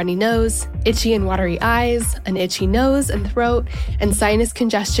sneezing, a runny nose, itchy and watery eyes, an itchy nose and throat, and sinus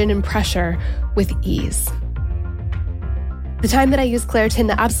congestion and pressure with ease. The time that I use Claritin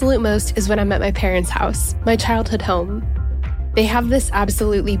the absolute most is when I'm at my parents' house, my childhood home. They have this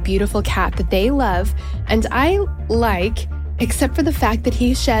absolutely beautiful cat that they love, and I like, except for the fact that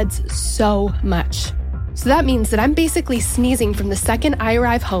he sheds so much. So that means that I'm basically sneezing from the second I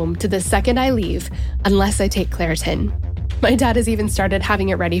arrive home to the second I leave, unless I take Claritin. My dad has even started having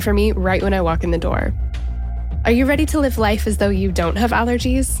it ready for me right when I walk in the door. Are you ready to live life as though you don't have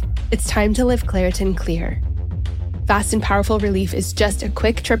allergies? It's time to live Claritin Clear. Fast and powerful relief is just a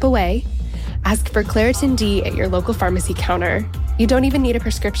quick trip away. Ask for Claritin D at your local pharmacy counter. You don't even need a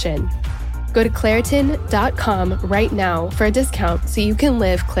prescription. Go to Claritin.com right now for a discount so you can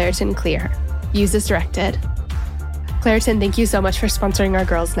live Claritin Clear. Use as directed. Claritin, thank you so much for sponsoring our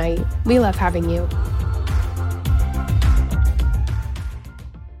girls' night. We love having you.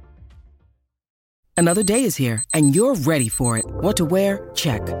 Another day is here, and you're ready for it. What to wear?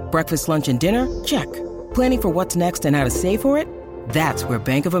 Check. Breakfast, lunch, and dinner? Check. Planning for what's next and how to save for it? That's where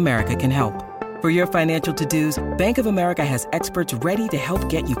Bank of America can help. For your financial to-dos, Bank of America has experts ready to help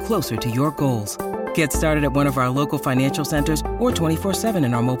get you closer to your goals. Get started at one of our local financial centers or 24/7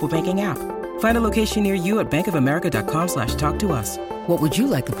 in our mobile banking app. Find a location near you at bankofamerica.com/talktous. What would you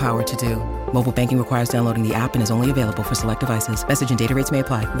like the power to do? Mobile banking requires downloading the app and is only available for select devices. Message and data rates may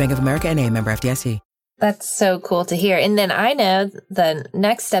apply. Bank of America N.A., member FDIC. That's so cool to hear. And then I know the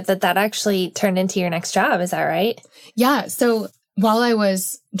next step that actually turned into your next job. Is that right? Yeah. So while I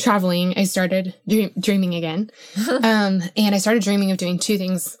was traveling, I started dreaming again. And I started dreaming of doing three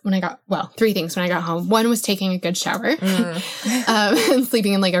things when I got home. One was taking a good shower and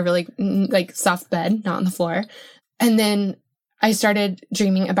sleeping in like a really like soft bed, not on the floor. And then I started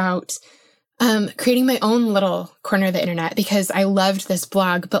dreaming about creating my own little corner of the internet because I loved this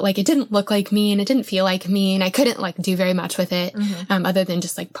blog, but like it didn't look like me and it didn't feel like me and I couldn't like do very much with it other than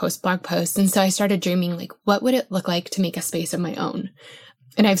just like post blog posts. And so I started dreaming like, what would it look like to make a space of my own?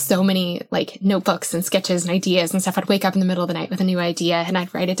 And I have so many like notebooks and sketches and ideas and stuff. I'd wake up in the middle of the night with a new idea and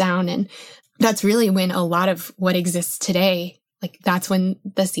I'd write it down. And that's really when a lot of what exists today, like that's when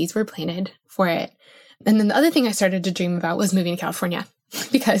the seeds were planted for it. And then the other thing I started to dream about was moving to California.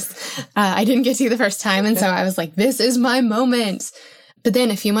 Because I didn't get to the first time. And so I was like, this is my moment. But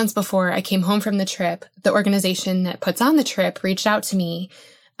then a few months before I came home from the trip, the organization that puts on the trip reached out to me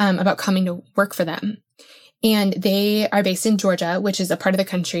about coming to work for them. And they are based in Georgia, which is a part of the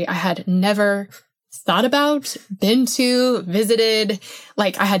country I had never thought about, been to, visited.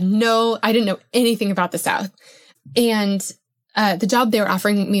 Like I didn't know anything about the South. And the job they were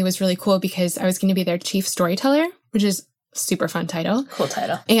offering me was really cool because I was going to be their chief storyteller, which is super fun title. Cool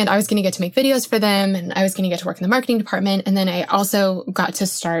title. And I was going to get to make videos for them and I was going to get to work in the marketing department. And then I also got to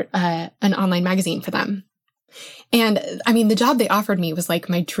start an online magazine for them. And I mean, the job they offered me was like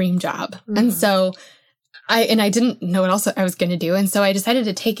my dream job. And so I didn't know what else I was going to do. And so I decided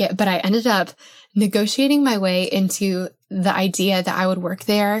to take it, but I ended up negotiating my way into the idea that I would work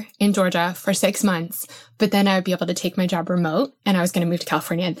there in Georgia for 6 months, but then I would be able to take my job remote and I was going to move to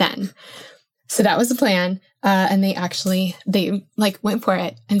California then. So that was the plan. And they like went for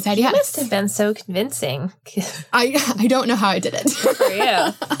it and said yes. You must have been so convincing. I don't know how I did it. Good for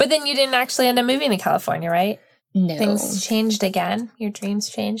you. But then you didn't actually end up moving to California, right? No. Things changed again. Your dreams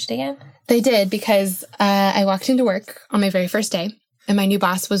changed again. They did because I walked into work on my very first day and my new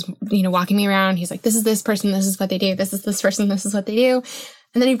boss was, walking me around. He's like, this is this person. This is what they do. This is this person. This is what they do.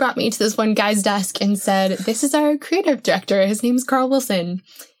 And then he brought me to this one guy's desk and said, this is our creative director. His name's Carl Wilson.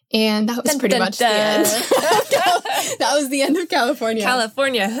 And that was pretty much the end. That was the end of California.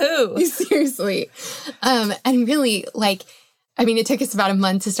 California who? Seriously. And really, it took us about a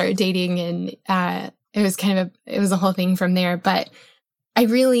month to start dating and it was a whole thing from there. But I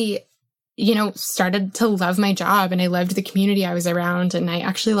really, started to love my job and I loved the community I was around. And I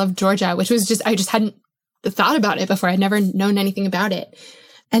actually loved Georgia, which was I just hadn't thought about it before. I'd never known anything about it.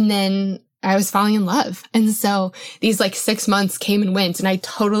 And then I was falling in love. And so these 6 months came and went and I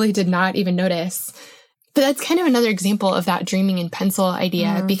totally did not even notice. But that's kind of another example of that dreaming in pencil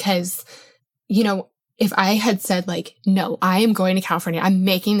idea because, if I had said no, I am going to California, I'm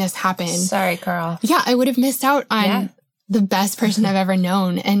making this happen. Sorry, Carl. Yeah, I would have missed out on the best person I've ever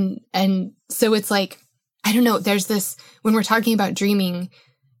known. And so it's I don't know, there's this, when we're talking about dreaming,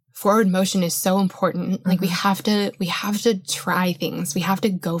 forward motion is so important. We have to try things. We have to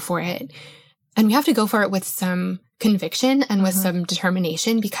go for it. And we have to go for it with some conviction and with some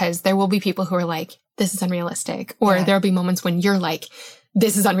determination because there will be people who are like, this is unrealistic. Or there'll be moments when you're like,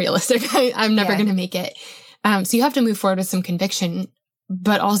 this is unrealistic. I'm never going to make it. So you have to move forward with some conviction.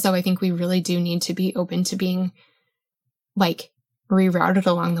 But also I think we really do need to be open to being rerouted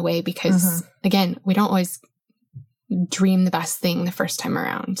along the way because again, we don't always dream the best thing the first time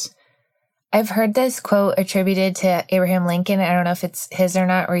around. I've heard this quote attributed to Abraham Lincoln. I don't know if it's his or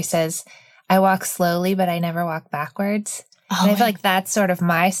not, where he says, I walk slowly, but I never walk backwards. And I feel like that's sort of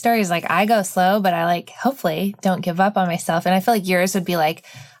my story is I go slow, but I hopefully don't give up on myself. And I feel like yours would be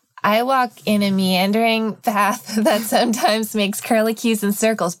I walk in a meandering path that sometimes makes curlicues and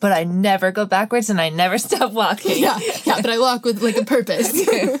circles, but I never go backwards and I never stop walking. Yeah, but I walk with like a purpose.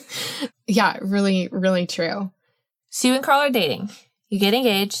 Yeah, really, really true. So you and Carl are dating. You get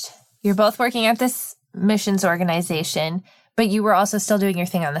engaged. You're both working at this missions organization, but you were also still doing your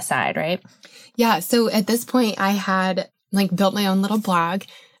thing on the side, right? Yeah. So at this point, I had like built my own little blog.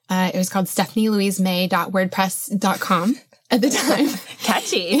 It was called stephanielouisemay.wordpress.com at the time.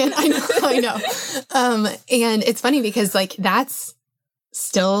 Catchy. And I know. And it's funny because like that's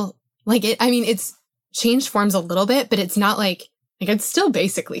still like it. I mean, it's changed forms a little bit, but it's not like it's still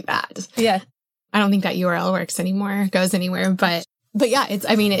basically that. Yeah. I don't think that URL works anymore, goes anywhere, but yeah,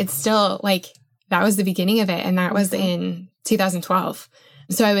 it's still like that was the beginning of it. And that was in 2012.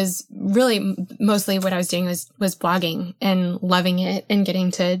 So I was really mostly what I was doing was blogging and loving it and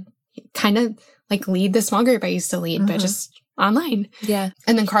getting to kind of like lead the small group I used to lead, but just online. Yeah.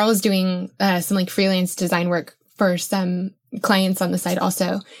 And then Carl was doing some like freelance design work for some clients on the side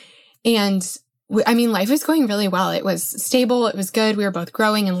also. And I mean, life was going really well. It was stable. It was good. We were both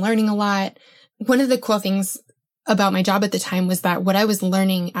growing and learning a lot. One of the cool things about my job at the time was that what I was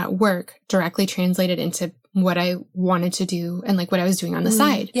learning at work directly translated into what I wanted to do and like what I was doing on the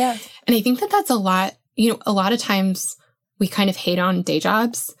side. Yeah. And I think that that's a lot, a lot of times we kind of hate on day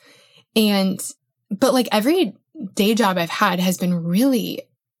jobs but like every day job I've had has been really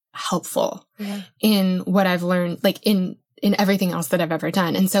helpful in what I've learned, like in everything else that I've ever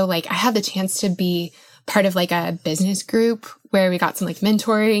done. And so like I had the chance to be part of like a business group where we got some like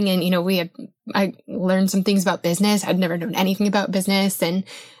mentoring and, I learned some things about business. I'd never known anything about business. And,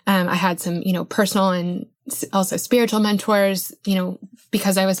 I had some, personal and also spiritual mentors,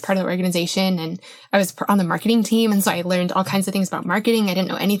 because I was part of the organization and I was on the marketing team. And so I learned all kinds of things about marketing. I didn't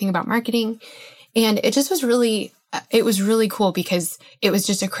know anything about marketing. And it just was really cool because it was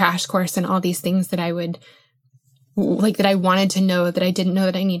just a crash course in all these things that I would that I wanted to know that I didn't know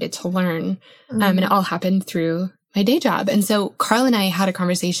that I needed to learn. And it all happened through my day job. And so Carl and I had a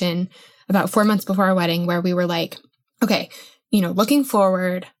conversation about 4 months before our wedding where we were like, okay, looking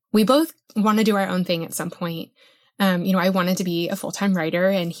forward, we both want to do our own thing at some point. I wanted to be a full-time writer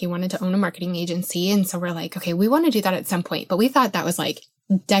and he wanted to own a marketing agency. And so we're like, okay, we want to do that at some point, but we thought that was like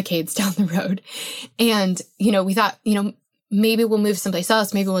decades down the road. And, we thought, maybe we'll move someplace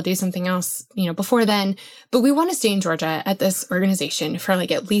else. Maybe we'll do something else, before then. But we want to stay in Georgia at this organization for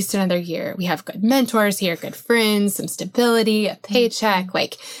like at least another year. We have good mentors here, good friends, some stability, a paycheck.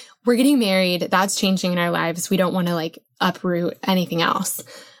 Like we're getting married. That's changing in our lives. We don't want to like uproot anything else.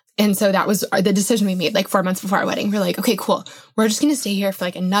 And so that was the decision we made like 4 months before our wedding. We're like, okay, cool. We're just going to stay here for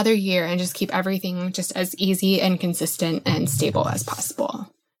like another year and just keep everything just as easy and consistent and stable as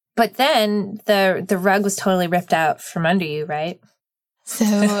possible. But then the rug was totally ripped out from under you, right? So,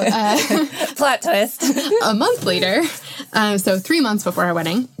 plot twist. A month later, so 3 months before our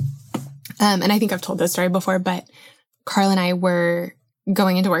wedding, and I think I've told this story before, but Carl and I were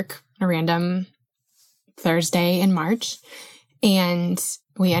going into work a random Thursday in March, and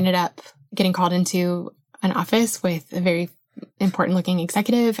we ended up getting called into an office with a very important looking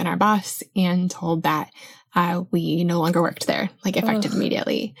executive and our boss and told that we no longer worked there, like effective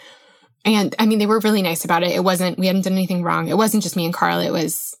immediately. And I mean, they were really nice about it. We hadn't done anything wrong. It wasn't just me and Carl. It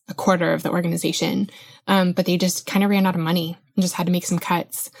was a quarter of the organization. But they just kind of ran out of money and just had to make some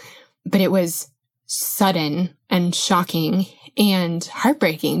cuts. But it was sudden and shocking and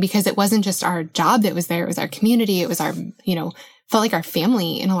heartbreaking because it wasn't just our job that was there. It was our community. It was our, felt like our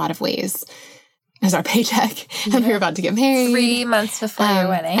family in a lot of ways. It was our paycheck and we were about to get married. 3 months before your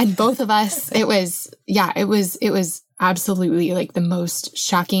wedding. And both of us, it was absolutely like the most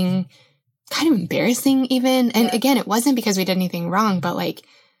shocking, kind of embarrassing even. And again, it wasn't because we did anything wrong, but like,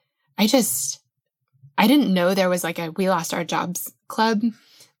 I didn't know there was like a We Lost Our Jobs club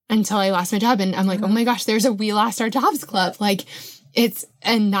until I lost my job. And I'm like, oh my gosh, there's a We Lost Our Jobs club. Like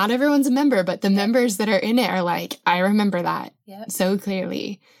and not everyone's a member, but the members that are in it are like, I remember that so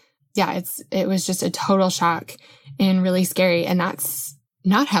clearly. Yeah, it was just a total shock and really scary. And that's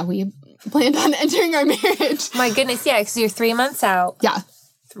not how we planned on entering our marriage. My goodness, yeah, because you're 3 months out. Yeah.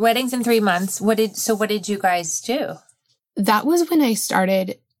 Wedding's in 3 months. What did you guys do? That was when I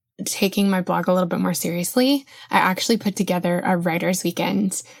started taking my blog a little bit more seriously. I actually put together a writer's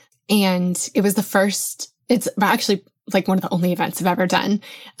weekend, and it was it's actually like one of the only events I've ever done,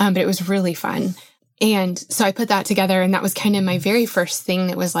 but it was really fun. And so I put that together, and that was kind of my very first thing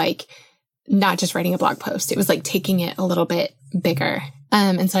that was like not just writing a blog post. It was like taking it a little bit bigger.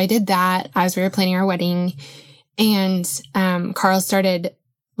 And so I did that as we were planning our wedding, and Carl started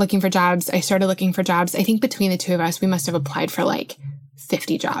looking for jobs. I started looking for jobs. I think between the two of us, we must have applied for like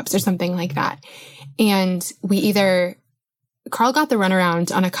 50 jobs or something like that. And Carl got the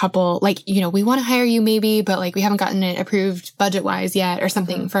runaround on a couple, like, you know, we want to hire you maybe, but like we haven't gotten it approved budget-wise yet or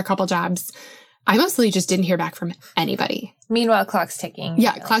something for a couple jobs. I mostly just didn't hear back from anybody. Meanwhile, clock's ticking.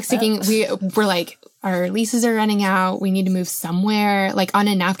 Yeah, clock's ticking. We were like, our leases are running out. We need to move somewhere. Like on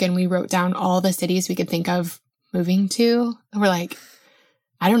a napkin, we wrote down all the cities we could think of moving to. And we're like,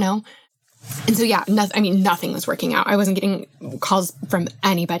 I don't know. And so, yeah, nothing was working out. I wasn't getting calls from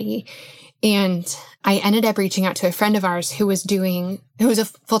anybody. And I ended up reaching out to a friend of ours who was a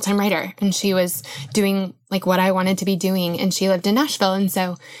full-time writer, and she was doing like what I wanted to be doing. And she lived in Nashville. And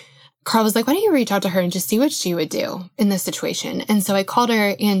so Carl was like, why don't you reach out to her and just see what she would do in this situation? And so I called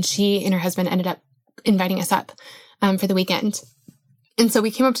her, and she and her husband ended up inviting us up for the weekend. And so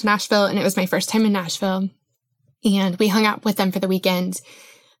we came up to Nashville, and it was my first time in Nashville, and we hung out with them for the weekend.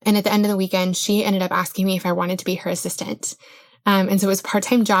 And at the end of the weekend, she ended up asking me if I wanted to be her assistant. And so it was a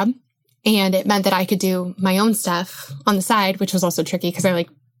part-time job, and it meant that I could do my own stuff on the side, which was also tricky because I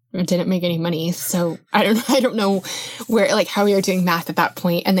didn't make any money. So I don't know how we were doing math at that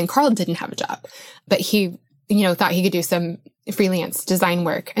point. And then Carl didn't have a job, but he, thought he could do some freelance design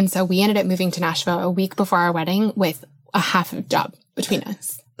work. And so we ended up moving to Nashville a week before our wedding with a half a job between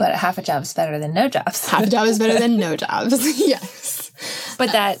us. But half a job is better than no jobs. Half a job is better than no jobs. Yes.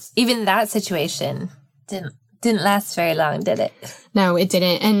 But that situation didn't last very long, did it? No, it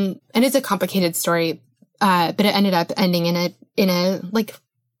didn't. And it's a complicated story. But it ended up ending in a like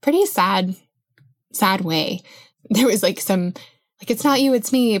pretty sad way. There was like some, like, it's not you,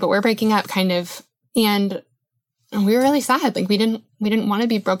 it's me, but we're breaking up kind of. And we were really sad. Like we didn't want to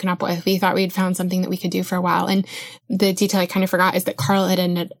be broken up with. We thought we'd found something that we could do for a while. And the detail I kind of forgot is that Carl had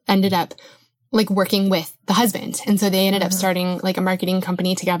ended up like working with the husband. And so they ended up starting like a marketing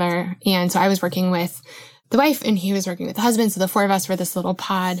company together. And so I was working with the wife and he was working with the husband. So the four of us were this little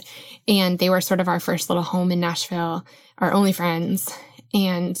pod, and they were sort of our first little home in Nashville, our only friends.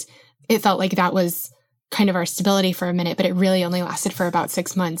 And it felt like that was kind of our stability for a minute, but it really only lasted for about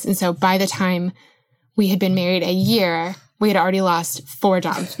 6 months. And so by the time we had been married a year, we had already lost 4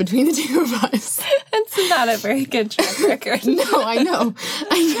 jobs between the two of us. It's not a very good track record. No, I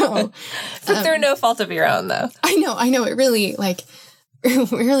know. But through no fault of your own, though. I know. It really, we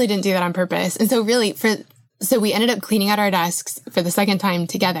really didn't do that on purpose. And so really, so we ended up cleaning out our desks for the second time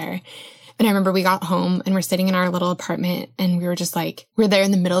together. And I remember we got home and we're sitting in our little apartment, and we were just like, we're there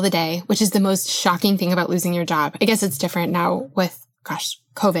in the middle of the day, which is the most shocking thing about losing your job. I guess it's different now with,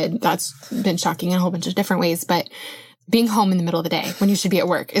 COVID. That's been shocking in a whole bunch of different ways. But being home in the middle of the day when you should be at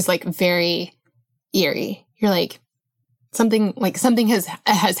work is like very eerie. You're like, something has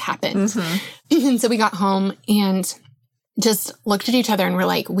happened. Mm-hmm. And so we got home and just looked at each other and we're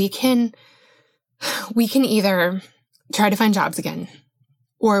like, we can either try to find jobs again,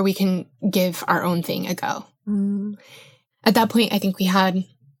 or we can give our own thing a go. Mm. At that point, I think we had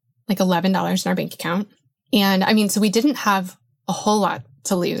like $11 in our bank account. And so we didn't have a whole lot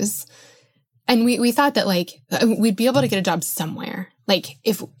to lose. And we thought that we'd be able to get a job somewhere. Like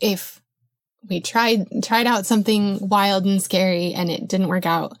if we tried out something wild and scary and it didn't work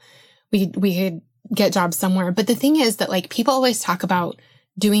out, we could get jobs somewhere. But the thing is that people always talk about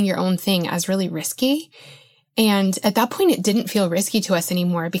doing your own thing as really risky. And at that point, it didn't feel risky to us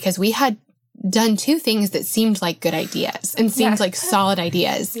anymore because we had done 2 things that seemed like good ideas and seemed like solid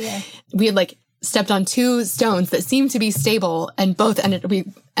ideas. Yeah. We had stepped on 2 stones that seemed to be stable, and we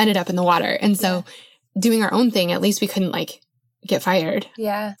ended up in the water. And so doing our own thing, at least we couldn't get fired.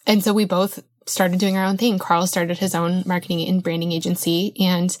 Yeah. And so we both started doing our own thing. Carl started his own marketing and branding agency.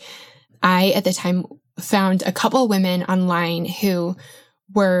 And I, at the time, found a couple of women online who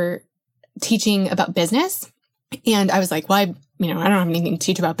were teaching about business. And I was like, well, I don't have anything to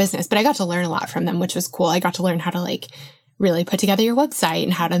teach about business, but I got to learn a lot from them, which was cool. I got to learn how to really put together your website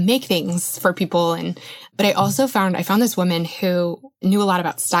and how to make things for people. But I also found this woman who knew a lot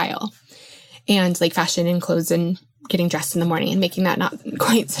about style and fashion and clothes and getting dressed in the morning and making that not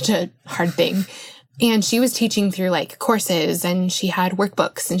quite such a hard thing. And she was teaching through courses, and she had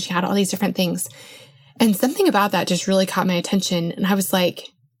workbooks, and she had all these different things. And something about that just really caught my attention. And I was like,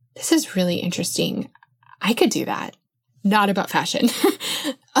 this is really interesting. I could do that. Not about fashion.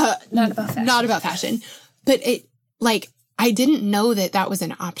 Not about fashion. But I didn't know that was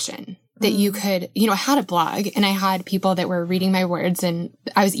an option, that you could, I had a blog and I had people that were reading my words, and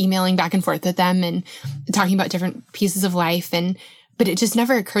I was emailing back and forth with them and talking about different pieces of life. But it just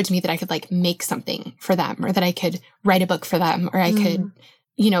never occurred to me that I could make something for them, or that I could write a book for them, or I could,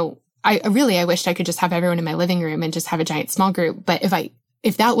 I wished I could just have everyone in my living room and just have a giant small group. But if I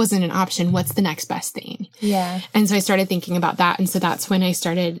if that wasn't an option, what's the next best thing? Yeah. And so I started thinking about that. And so that's when I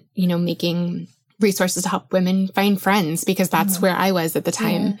started, making resources to help women find friends, because that's where I was at the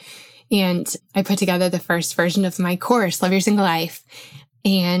time. Yeah. And I put together the first version of my course, Love Your Single Life.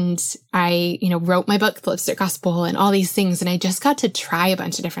 And I, wrote my book, The Lipstick Gospel, and all these things. And I just got to try a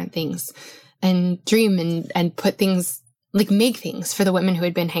bunch of different things and dream and put things, like make things for the women who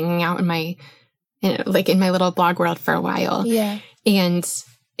had been hanging out in my little blog world for a while. Yeah. And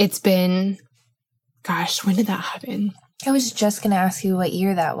it's been, gosh, when did that happen? I was just going to ask you what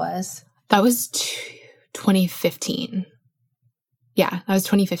year that was. That was 2015. Yeah, that was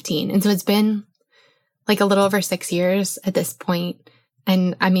 2015. And so it's been like a little over 6 years at this point.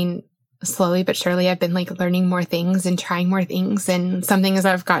 And I mean, slowly but surely, I've been like learning more things and trying more things. And some things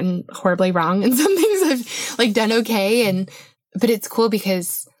I've gotten horribly wrong and some things I've like done okay. But it's cool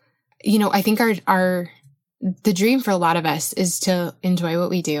because, I think the dream for a lot of us is to enjoy what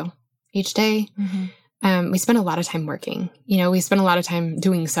we do each day. Mm-hmm. We spend a lot of time working, we spend a lot of time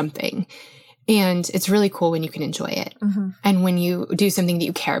doing something, and it's really cool when you can enjoy it. Mm-hmm. And when you do something that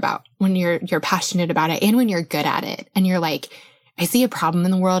you care about, when you're passionate about it, and when you're good at it, and you're like, I see a problem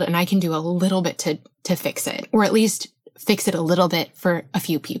in the world and I can do a little bit to fix it, or at least fix it a little bit for a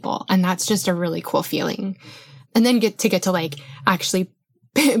few people. And that's just a really cool feeling. And then get to like actually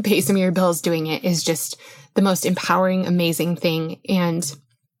pay some of your bills doing it is just the most empowering, amazing thing. And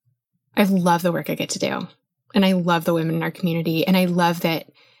I love the work I get to do. And I love the women in our community. And I love that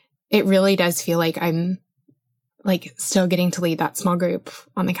it really does feel like I'm like still getting to lead that small group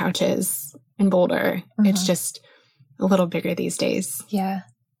on the couches in Boulder. Mm-hmm. It's just a little bigger these days. Yeah.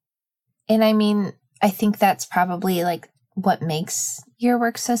 And I mean, I think that's probably like what makes your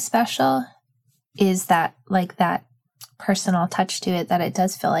work so special is that like that personal touch to it, that it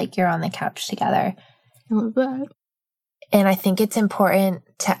does feel like you're on the couch together. I love that. And I think it's important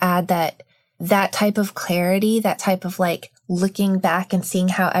to add that type of clarity, that type of like looking back and seeing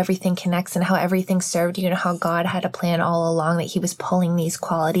how everything connects and how everything served you and how God had a plan all along, that he was pulling these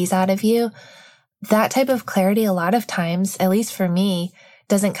qualities out of you. That type of clarity, a lot of times, at least for me,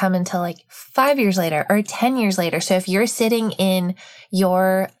 doesn't come until like 5 years later or 10 years later. So if you're sitting in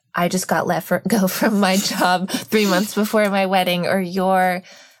your, I just got let go from my job 3 months before my wedding, or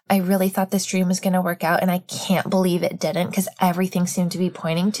I really thought this dream was going to work out and I can't believe it didn't because everything seemed to be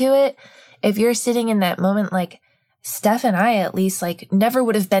pointing to it. If you're sitting in that moment, like Steph and I at least like never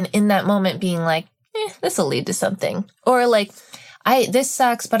would have been in that moment being like, this will lead to something. Or like, this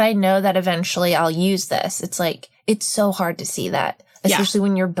sucks, but I know that eventually I'll use this. It's like, it's so hard to see that, especially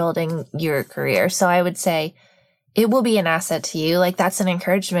when you're building your career. So I would say it will be an asset to you. Like that's an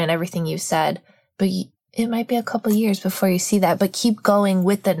encouragement, everything you said, but it might be a couple years before you see that, but keep going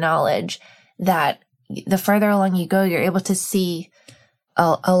with the knowledge that the further along you go, you're able to see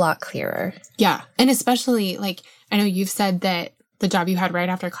a lot clearer. Yeah. And especially like, I know you've said that the job you had right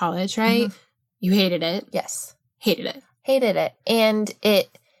after college, right? Mm-hmm. You hated it. Yes. Hated it. Hated it. And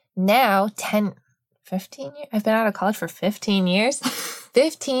it now 15 years, I've been out of college for 15 years.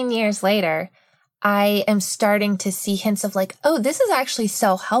 15 years later, I am starting to see hints of like, oh, this is actually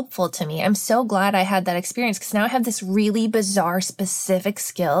so helpful to me. I'm so glad I had that experience because now I have this really bizarre, specific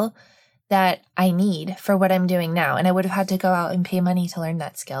skill that I need for what I'm doing now. And I would have had to go out and pay money to learn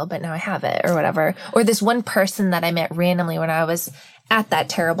that skill, but now I have it or whatever. Or this one person that I met randomly when I was at that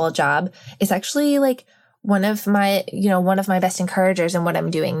terrible job is actually like one of my best encouragers in what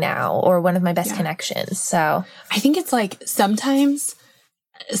I'm doing now, or one of my best connections. So I think it's like sometimes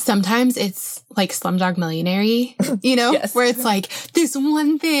it's like Slumdog Millionaire-y, yes. Where it's like this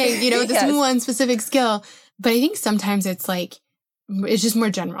one thing, this yes. one specific skill. But I think sometimes it's like, it's just more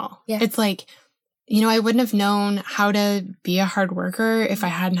general. Yeah. It's like, I wouldn't have known how to be a hard worker if I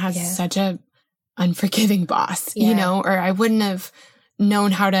hadn't had such a unforgiving boss, or I wouldn't have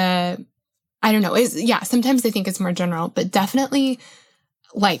known how to, I don't know. Sometimes I think it's more general, but definitely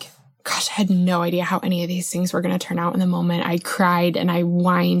like, gosh, I had no idea how any of these things were going to turn out in the moment. I cried and I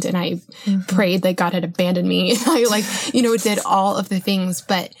whined and I prayed that God had abandoned me. I did all of the things.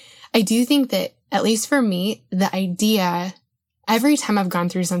 But I do think that, at least for me, the idea, every time I've gone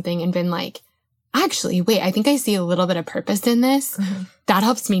through something and been like, actually, wait, I think I see a little bit of purpose in this, that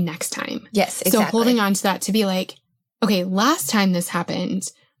helps me next time. Yes, exactly. So holding on to that to be like, okay, last time this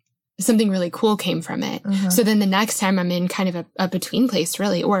happened, something really cool came from it. So then the next time I'm in kind of a between place,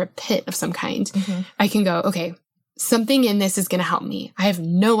 really, or a pit of some kind, I can go, okay, something in this is going to help me. I have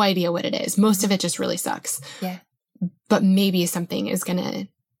no idea what it is. Most of it just really sucks. Yeah. But maybe something is going to,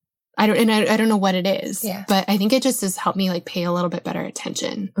 I don't know what it is. Yeah. But I think it just has helped me like pay a little bit better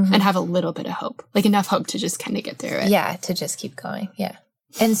attention and have a little bit of hope, like enough hope to just kind of get through it. Yeah. To just keep going. Yeah.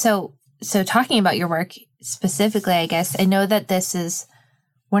 And so talking about your work specifically, I guess, I know that this is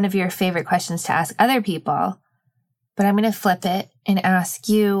one of your favorite questions to ask other people, but I'm going to flip it and ask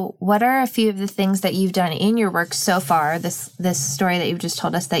you, what are a few of the things that you've done in your work so far, this story that you've just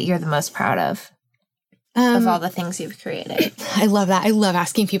told us, that you're the most proud of all the things you've created? I love that. I love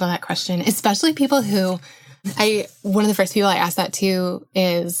asking people that question, especially people who one of the first people I asked that to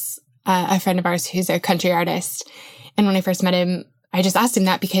is a friend of ours who's a country artist. And when I first met him, I just asked him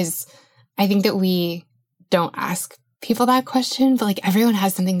that because I think that we don't ask people that question, but like everyone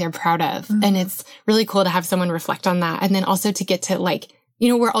has something they're proud of. Mm-hmm. And it's really cool to have someone reflect on that. And then also to get to like,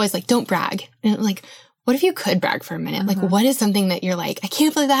 we're always like, don't brag. And like, what if you could brag for a minute? Mm-hmm. Like, what is something that you're like, I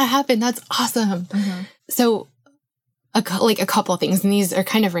can't believe that happened. That's awesome. Mm-hmm. So a couple of things, and these are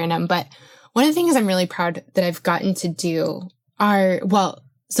kind of random, but one of the things I'm really proud that I've gotten to do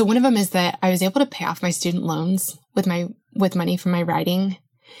so one of them is that I was able to pay off my student loans with money from my writing.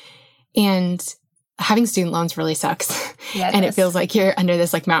 And having student loans really sucks. Yeah, and it feels like you're under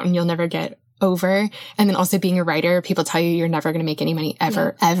this like mountain you'll never get over. And then also being a writer, people tell you you're never going to make any money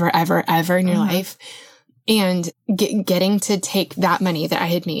ever in your life. And getting to take that money that I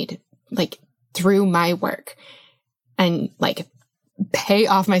had made like through my work and like pay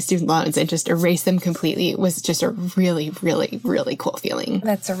off my student loans and just erase them completely was just a really, really, really cool feeling.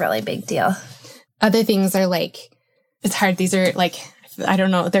 That's a really big deal. Other things are like, it's hard. These are like, I don't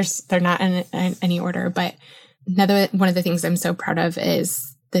know. They're not in any order, but one of the things I'm so proud of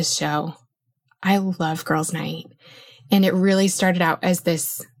is this show. I love Girls' Night. And it really started out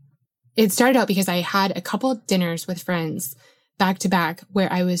because I had a couple dinners with friends back to back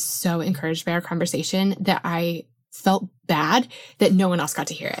where I was so encouraged by our conversation that I felt bad that no one else got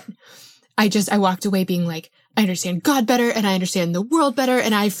to hear it. I walked away being like, I understand God better and I understand the world better.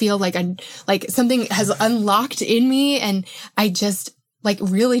 And I feel like something has unlocked in me. And I just like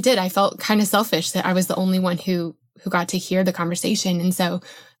really did. I felt kind of selfish that I was the only one who got to hear the conversation. And so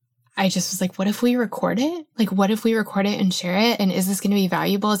I just was like, what if we record it? Like, what if we record it and share it? And is this going to be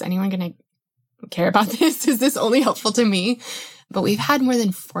valuable? Is anyone going to care about this? Is this only helpful to me? But we've had more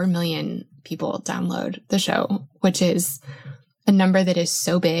than 4 million people download the show, which is a number that is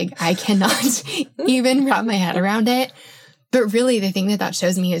so big. I cannot even wrap my head around it. But really, the thing that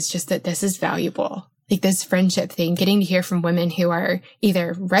shows me is just that this is valuable. Like this friendship thing, getting to hear from women who are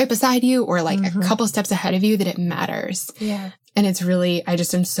either right beside you or like a couple steps ahead of you, that it matters. Yeah. And it's really, I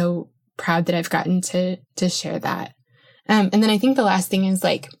just am so proud that I've gotten to share that. And then I think the last thing is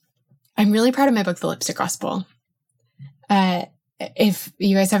like, I'm really proud of my book, The Lipstick Gospel. If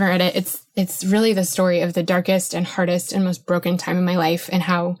you guys haven't read it, it's really the story of the darkest and hardest and most broken time in my life and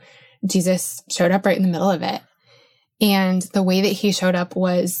how Jesus showed up right in the middle of it. And the way that he showed up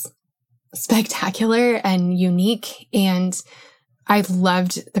was spectacular and unique. And I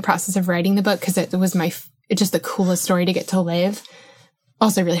loved the process of writing the book because it was just the coolest story to get to live.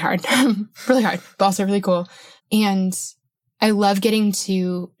 Also really hard, but also really cool. And I love getting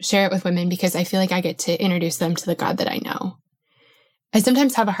to share it with women because I feel like I get to introduce them to the God that I know. I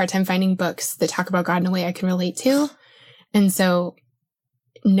sometimes have a hard time finding books that talk about God in a way I can relate to. And so,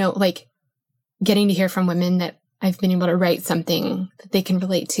 getting to hear from women that I've been able to write something that they can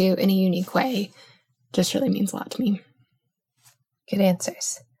relate to in a unique way just really means a lot to me. Good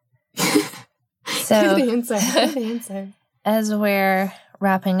answers. Good answer. As we're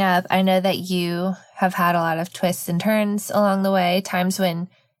wrapping up, I know that you have had a lot of twists and turns along the way, times when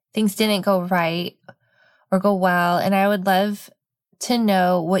things didn't go right or go well. And I would love to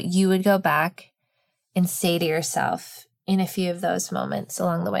know what you would go back and say to yourself in a few of those moments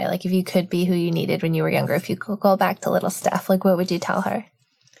along the way. Like if you could be who you needed when you were younger, if you could go back to little Steph, like what would you tell her?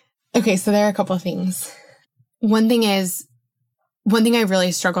 Okay, so there are a couple of things. One thing I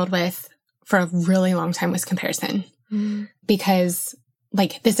really struggled with for a really long time was comparison. Because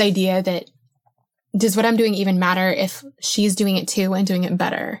like this idea that does what I'm doing even matter if she's doing it too and doing it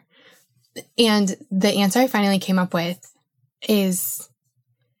better? And the answer I finally came up with is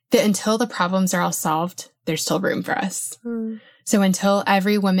that until the problems are all solved, there's still room for us. So until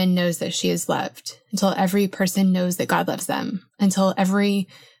every woman knows that she is loved, until every person knows that God loves them, until every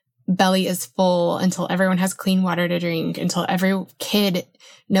belly is full, until everyone has clean water to drink, until every kid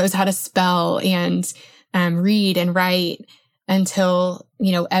knows how to spell and read and write, until,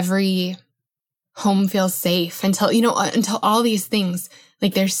 every home feels safe, until all these things,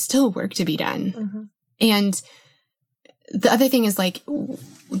 like there's still work to be done. And the other thing is like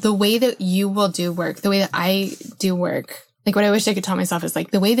the way that you will do work, the way that I do work, like what I wish I could tell myself is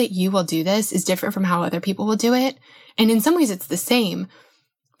like the way that you will do this is different from how other people will do it. And in some ways it's the same,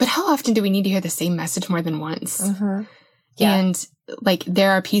 but how often do we need to hear the same message more than once? Yeah. And like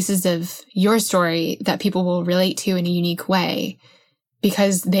there are pieces of your story that people will relate to in a unique way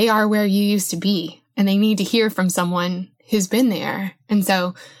because they are where you used to be and they need to hear from someone who's been there. And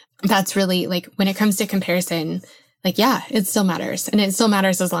so that's really like when it comes to comparison, like, yeah, it still matters. And it still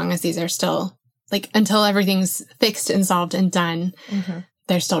matters as long as these are still like until everything's fixed and solved and done,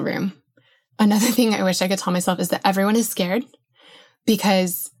 there's still room. Another thing I wish I could tell myself is that everyone is scared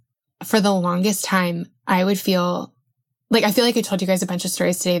because for the longest time, I would feel like I told you guys a bunch of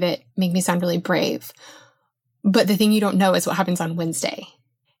stories today that make me sound really brave. But the thing you don't know is what happens on Wednesday.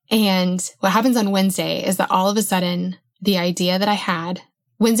 And what happens on Wednesday is that all of a sudden, the idea that I had,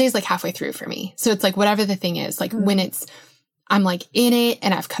 Wednesday is like halfway through for me. So it's like whatever the thing is, like when I'm like in it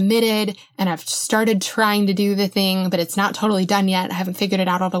and I've committed and I've started trying to do the thing, but it's not totally done yet. I haven't figured it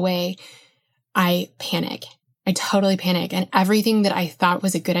out all the way. I panic. I totally panic. And everything that I thought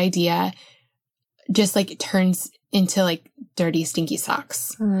was a good idea just like turns into like dirty, stinky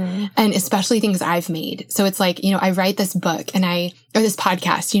socks. And especially things I've made. So it's like, I write this book or this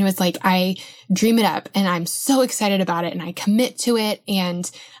podcast, it's like I dream it up and I'm so excited about it and I commit to it. And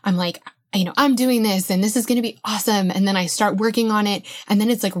I'm like, I'm doing this and this is going to be awesome. And then I start working on it. And then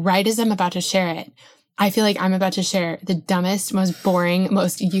it's like right as I'm about to share it, I feel like I'm about to share the dumbest, most boring,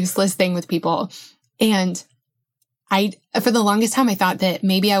 most useless thing with people. And for the longest time, I thought that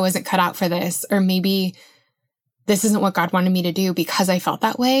maybe I wasn't cut out for this, or maybe this isn't what God wanted me to do because I felt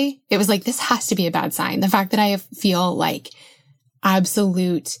that way. It was like, this has to be a bad sign. The fact that I feel like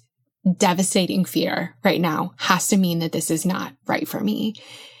absolute devastating fear right now has to mean that this is not right for me.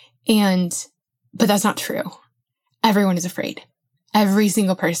 But that's not true. Everyone is afraid. Every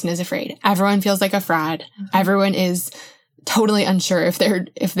single person is afraid. Everyone feels like a fraud. Everyone is totally unsure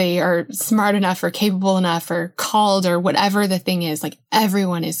if they are smart enough or capable enough or called or whatever the thing is. Like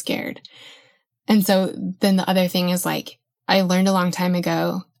everyone is scared. And so then the other thing is like, I learned a long time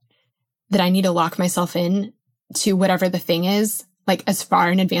ago that I need to lock myself in to whatever the thing is, like as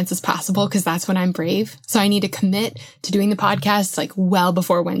far in advance as possible, because that's when I'm brave. So I need to commit to doing the podcast like well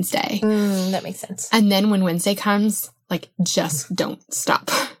before Wednesday. That makes sense. And then when Wednesday comes, like just don't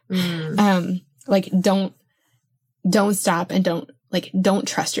stop. Like don't stop and don't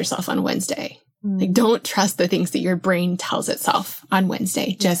trust yourself on Wednesday. Like don't trust the things that your brain tells itself on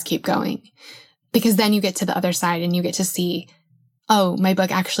Wednesday. Just keep going. Because then you get to the other side and you get to see, oh, my book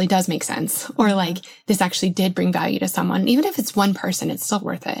actually does make sense. Or like this actually did bring value to someone. Even if it's one person, it's still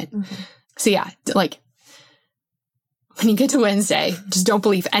worth it. So yeah, like when you get to Wednesday, just don't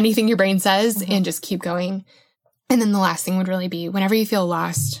believe anything your brain says and just keep going. And then the last thing would really be whenever you feel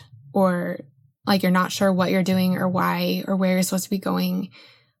lost or like you're not sure what you're doing or why or where you're supposed to be going,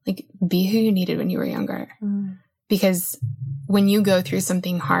 like be who you needed when you were younger. Because when you go through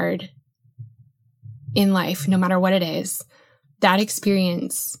something hard in life, no matter what it is, that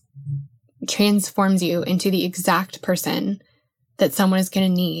experience transforms you into the exact person that someone is going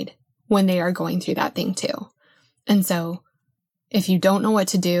to need when they are going through that thing too. And so if you don't know what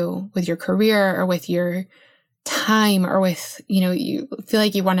to do with your career or with your time or with, you feel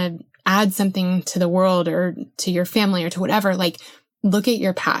like you want to add something to the world or to your family or to whatever, like look at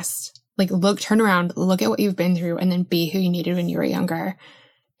your past, like turn around, look at what you've been through and then be who you needed when you were younger.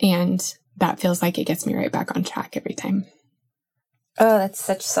 And that feels like it gets me right back on track every time. Oh, that's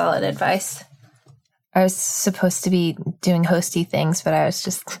such solid advice. I was supposed to be doing hosty things, but I was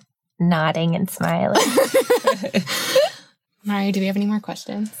just nodding and smiling. Mari, do we have any more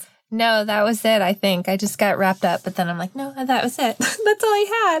questions? No, that was it, I think. I just got wrapped up, but then I'm like, no, that was it. That's all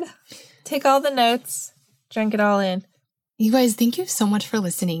I had. Take all the notes, drank it all in. You guys, thank you so much for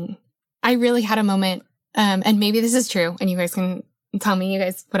listening. I really had a moment, and maybe this is true, and you guys can tell me, you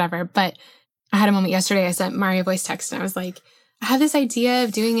guys, whatever, but I had a moment yesterday. I sent Mari a voice text, and I was like, I have this idea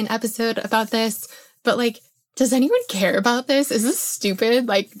of doing an episode about this, but like, does anyone care about this? Is this stupid?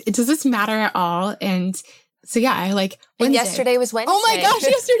 Like, does this matter at all? And so yeah, I like Wednesday. And yesterday was Wednesday. Oh my gosh,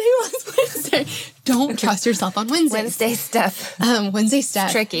 yesterday was Wednesday. Don't trust yourself on Wednesday. Wednesday stuff. Wednesday stuff.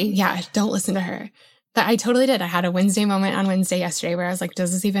 It's tricky. Yeah, don't listen to her. But I totally did. I had a Wednesday moment on Wednesday yesterday where I was like,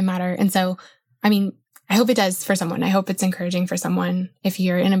 does this even matter? And so, I mean, I hope it does for someone. I hope it's encouraging for someone. If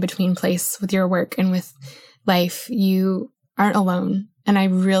you're in a between place with your work and with life, you aren't alone. And I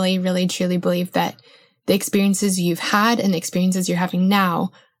really, really, truly believe that the experiences you've had and the experiences you're having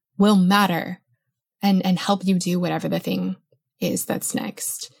now will matter and help you do whatever the thing is that's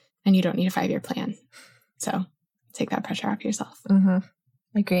next. And you don't need a 5-year plan. So take that pressure off yourself.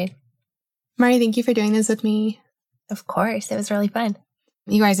 Agreed. Mari, thank you for doing this with me. Of course. It was really fun.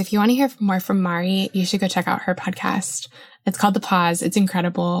 You guys, if you want to hear more from Mari, you should go check out her podcast. It's called The Pause. It's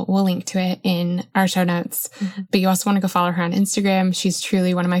incredible. We'll link to it in our show notes. Mm-hmm. But you also want to go follow her on Instagram. She's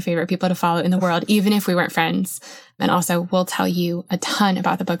truly one of my favorite people to follow in the world, even if we weren't friends. And also, we'll tell you a ton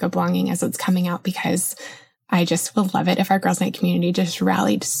about the Book of Belonging as it's coming out, because I just will love it if our Girls Night community just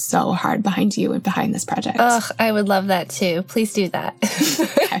rallied so hard behind you and behind this project. Oh, I would love that too. Please do that.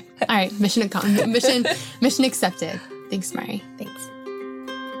 Okay. All right. Mission accepted. Thanks, Mari. Thanks.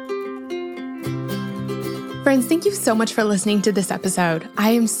 Friends, thank you so much for listening to this episode. I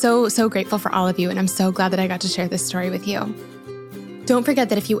am so grateful for all of you, and I'm so glad that I got to share this story with you. Don't forget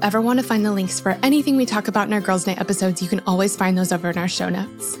that if you ever want to find the links for anything we talk about in our Girls Night episodes, you can always find those over in our show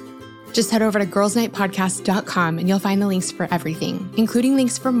notes. Just head over to girlsnightpodcast.com and you'll find the links for everything, including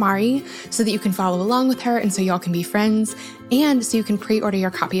links for Mari so that you can follow along with her and so y'all can be friends, and so you can pre-order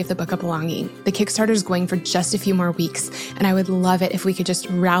your copy of the Book of Belonging. The Kickstarter is going for just a few more weeks, and I would love it if we could just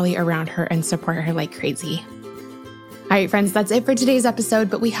rally around her and support her like crazy. All right, friends, that's it for today's episode,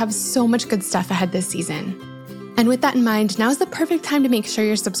 but we have so much good stuff ahead this season. And with that in mind, now's the perfect time to make sure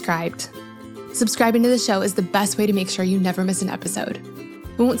you're subscribed. Subscribing to the show is the best way to make sure you never miss an episode.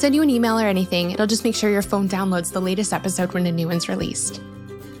 We won't send you an email or anything. It'll just make sure your phone downloads the latest episode when a new one's released.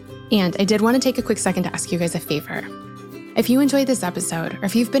 And I did want to take a quick second to ask you guys a favor. If you enjoyed this episode, or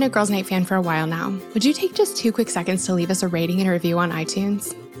if you've been a Girls Night fan for a while now, would you take just 2 quick seconds to leave us a rating and a review on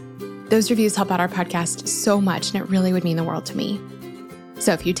iTunes? Those reviews help out our podcast so much, and it really would mean the world to me.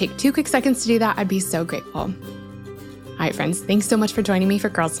 So if you take 2 quick seconds to do that, I'd be so grateful. All right, friends, thanks so much for joining me for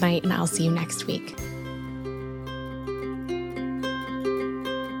Girls Night, and I'll see you next week.